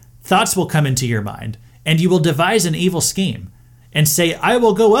day, thoughts will come into your mind, and you will devise an evil scheme, and say, I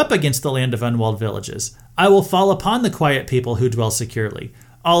will go up against the land of unwalled villages. I will fall upon the quiet people who dwell securely,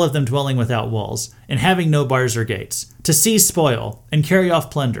 all of them dwelling without walls, and having no bars or gates, to seize spoil, and carry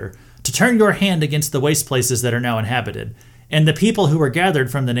off plunder, to turn your hand against the waste places that are now inhabited, and the people who are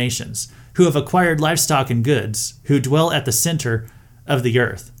gathered from the nations, who have acquired livestock and goods, who dwell at the center of the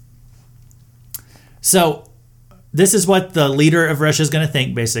earth. So this is what the leader of Russia is going to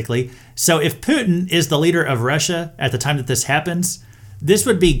think, basically. So if Putin is the leader of Russia at the time that this happens, this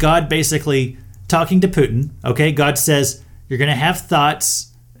would be God basically talking to Putin. Okay, God says, you're going to have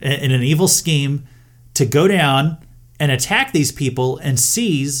thoughts in an evil scheme to go down and attack these people and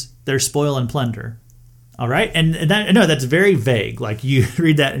seize their spoil and plunder. All right, and that, I know that's very vague. Like you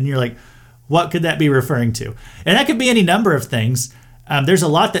read that and you're like, what could that be referring to? And that could be any number of things. There's a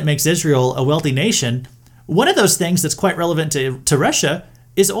lot that makes Israel a wealthy nation. One of those things that's quite relevant to Russia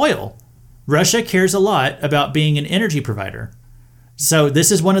is oil. Russia cares a lot about being an energy provider. So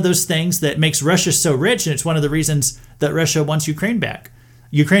this is one of those things that makes Russia so rich, and it's one of the reasons that Russia wants Ukraine back.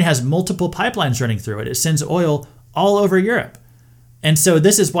 Ukraine has multiple pipelines running through it. It sends oil all over Europe. And so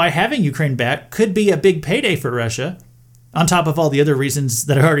this is why having Ukraine back could be a big payday for Russia, on top of all the other reasons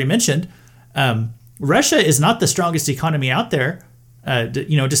that I already mentioned. Russia is not the strongest economy out there.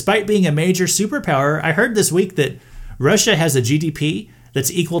 Despite being a major superpower, I heard this week that Russia has a GDP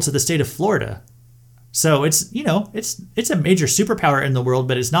that's equal to the state of Florida. So it's a major superpower in the world,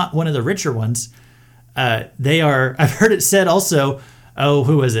 but it's not one of the richer ones. They are. I've heard it said also. Oh,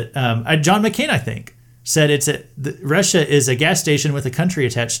 who was it? John McCain, I think, said Russia is a gas station with a country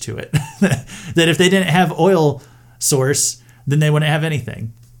attached to it. That if they didn't have oil source, then they wouldn't have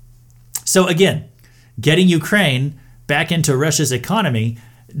anything. So again, getting Ukraine back into Russia's economy,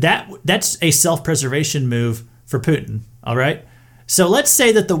 that's a self-preservation move for Putin, all right? So let's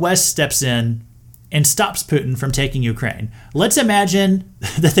say that the West steps in and stops Putin from taking Ukraine. Let's imagine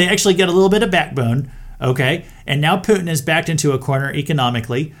that they actually get a little bit of backbone, okay? And now Putin is backed into a corner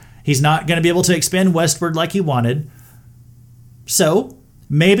economically. He's not going to be able to expand westward like he wanted. So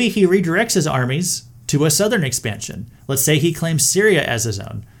maybe he redirects his armies to a southern expansion. Let's say he claims Syria as his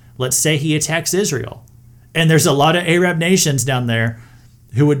own. Let's say he attacks Israel. And there's a lot of Arab nations down there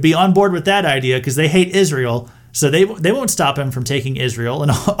who would be on board with that idea because they hate Israel. So they won't stop him from taking Israel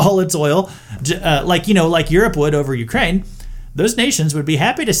and all its oil, like Europe would over Ukraine. Those nations would be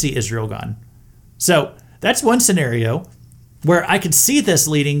happy to see Israel gone. So that's one scenario where I could see this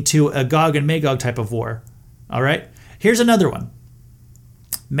leading to a Gog and Magog type of war. All right. Here's another one.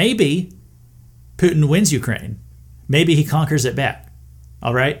 Maybe Putin wins Ukraine. Maybe he conquers it back.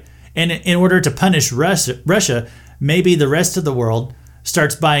 All right. And in order to punish Russia, maybe the rest of the world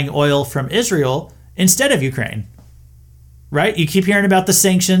starts buying oil from Israel instead of Ukraine, right? You keep hearing about the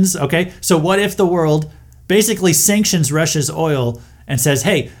sanctions, okay? So what if the world basically sanctions Russia's oil and says,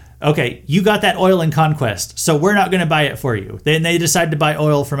 hey, okay, you got that oil in conquest, so we're not going to buy it for you. Then they decide to buy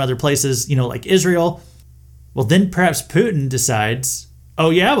oil from other places, like Israel. Well, then perhaps Putin decides, oh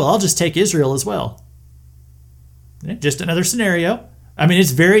yeah, well, I'll just take Israel as well. Just another scenario. I mean,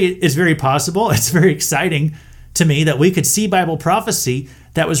 it's very possible. It's very exciting to me that we could see Bible prophecy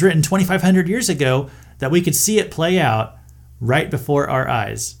that was written 2,500 years ago, that we could see it play out right before our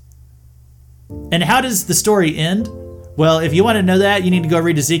eyes. And how does the story end? Well, if you want to know that, you need to go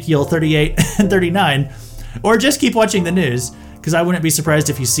read Ezekiel 38 and 39, or just keep watching the news, because I wouldn't be surprised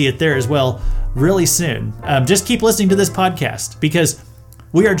if you see it there as well really soon. Just keep listening to this podcast, because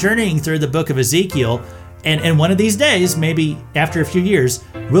we are journeying through the book of Ezekiel. And one of these days, maybe after a few years,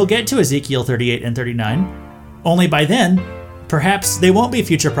 we'll get to Ezekiel 38 and 39. Only by then, perhaps they won't be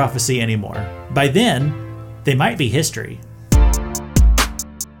future prophecy anymore. By then, they might be history.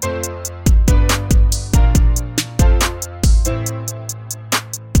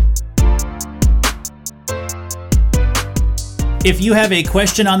 If you have a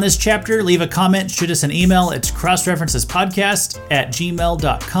question on this chapter, leave a comment, shoot us an email. It's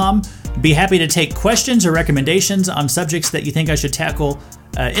crossreferencespodcast@gmail.com. Be happy to take questions or recommendations on subjects that you think I should tackle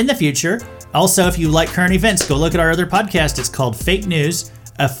in the future. Also, if you like current events, go look at our other podcast. It's called Fake News,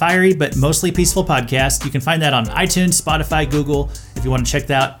 a fiery but mostly peaceful podcast. You can find that on iTunes, Spotify, Google, if you want to check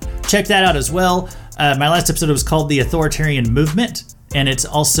that out as well. My last episode was called The Authoritarian Movement, and it's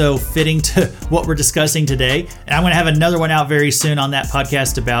also fitting to what we're discussing today. And I'm going to have another one out very soon on that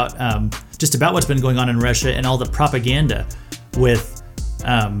podcast about just about what's been going on in Russia and all the propaganda with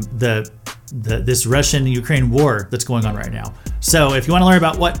this Russian-Ukraine war that's going on right now. So if you want to learn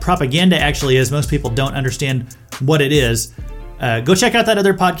about what propaganda actually is, most people don't understand what it is. Go check out that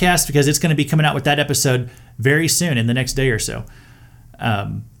other podcast because it's going to be coming out with that episode very soon in the next day or so.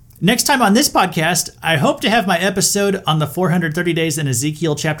 Next time on this podcast, I hope to have my episode on the 430 days in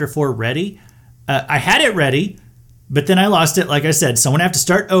Ezekiel chapter 4 ready. I had it ready, but then I lost it. Like I said, so I'm going to have to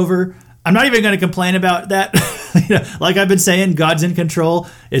start over. I'm not even going to complain about that. Like I've been saying, God's in control.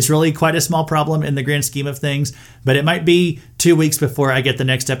 It's really quite a small problem in the grand scheme of things, but it might be 2 weeks before I get the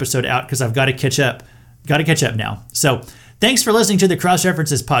next episode out because I've got to catch up. Got to catch up now. So thanks for listening to the Cross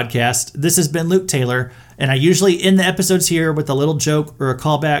References podcast. This has been Luke Taylor, and I usually end the episodes here with a little joke or a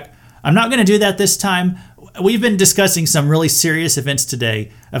callback. I'm not going to do that this time. We've been discussing some really serious events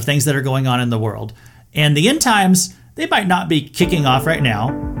today of things that are going on in the world. And the end times, they might not be kicking off right now.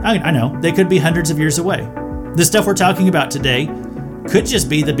 I know, they could be hundreds of years away. The stuff we're talking about today could just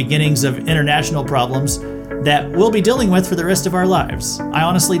be the beginnings of international problems that we'll be dealing with for the rest of our lives. I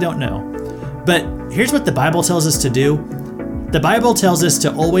honestly don't know. But here's what the Bible tells us to do. The Bible tells us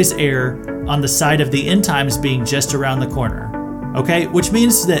to always err on the side of the end times being just around the corner. Okay? Which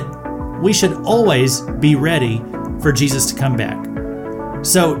means that we should always be ready for Jesus to come back.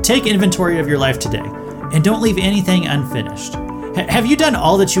 So take inventory of your life today and don't leave anything unfinished. Have you done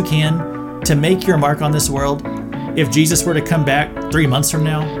all that you can to make your mark on this world if Jesus were to come back 3 months from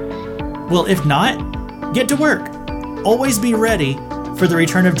now? Well, if not, get to work. Always be ready for the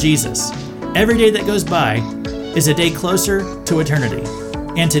return of Jesus. Every day that goes by is a day closer to eternity.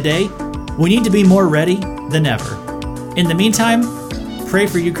 And today, we need to be more ready than ever. In the meantime, pray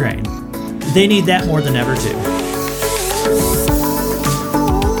for Ukraine. They need that more than ever too.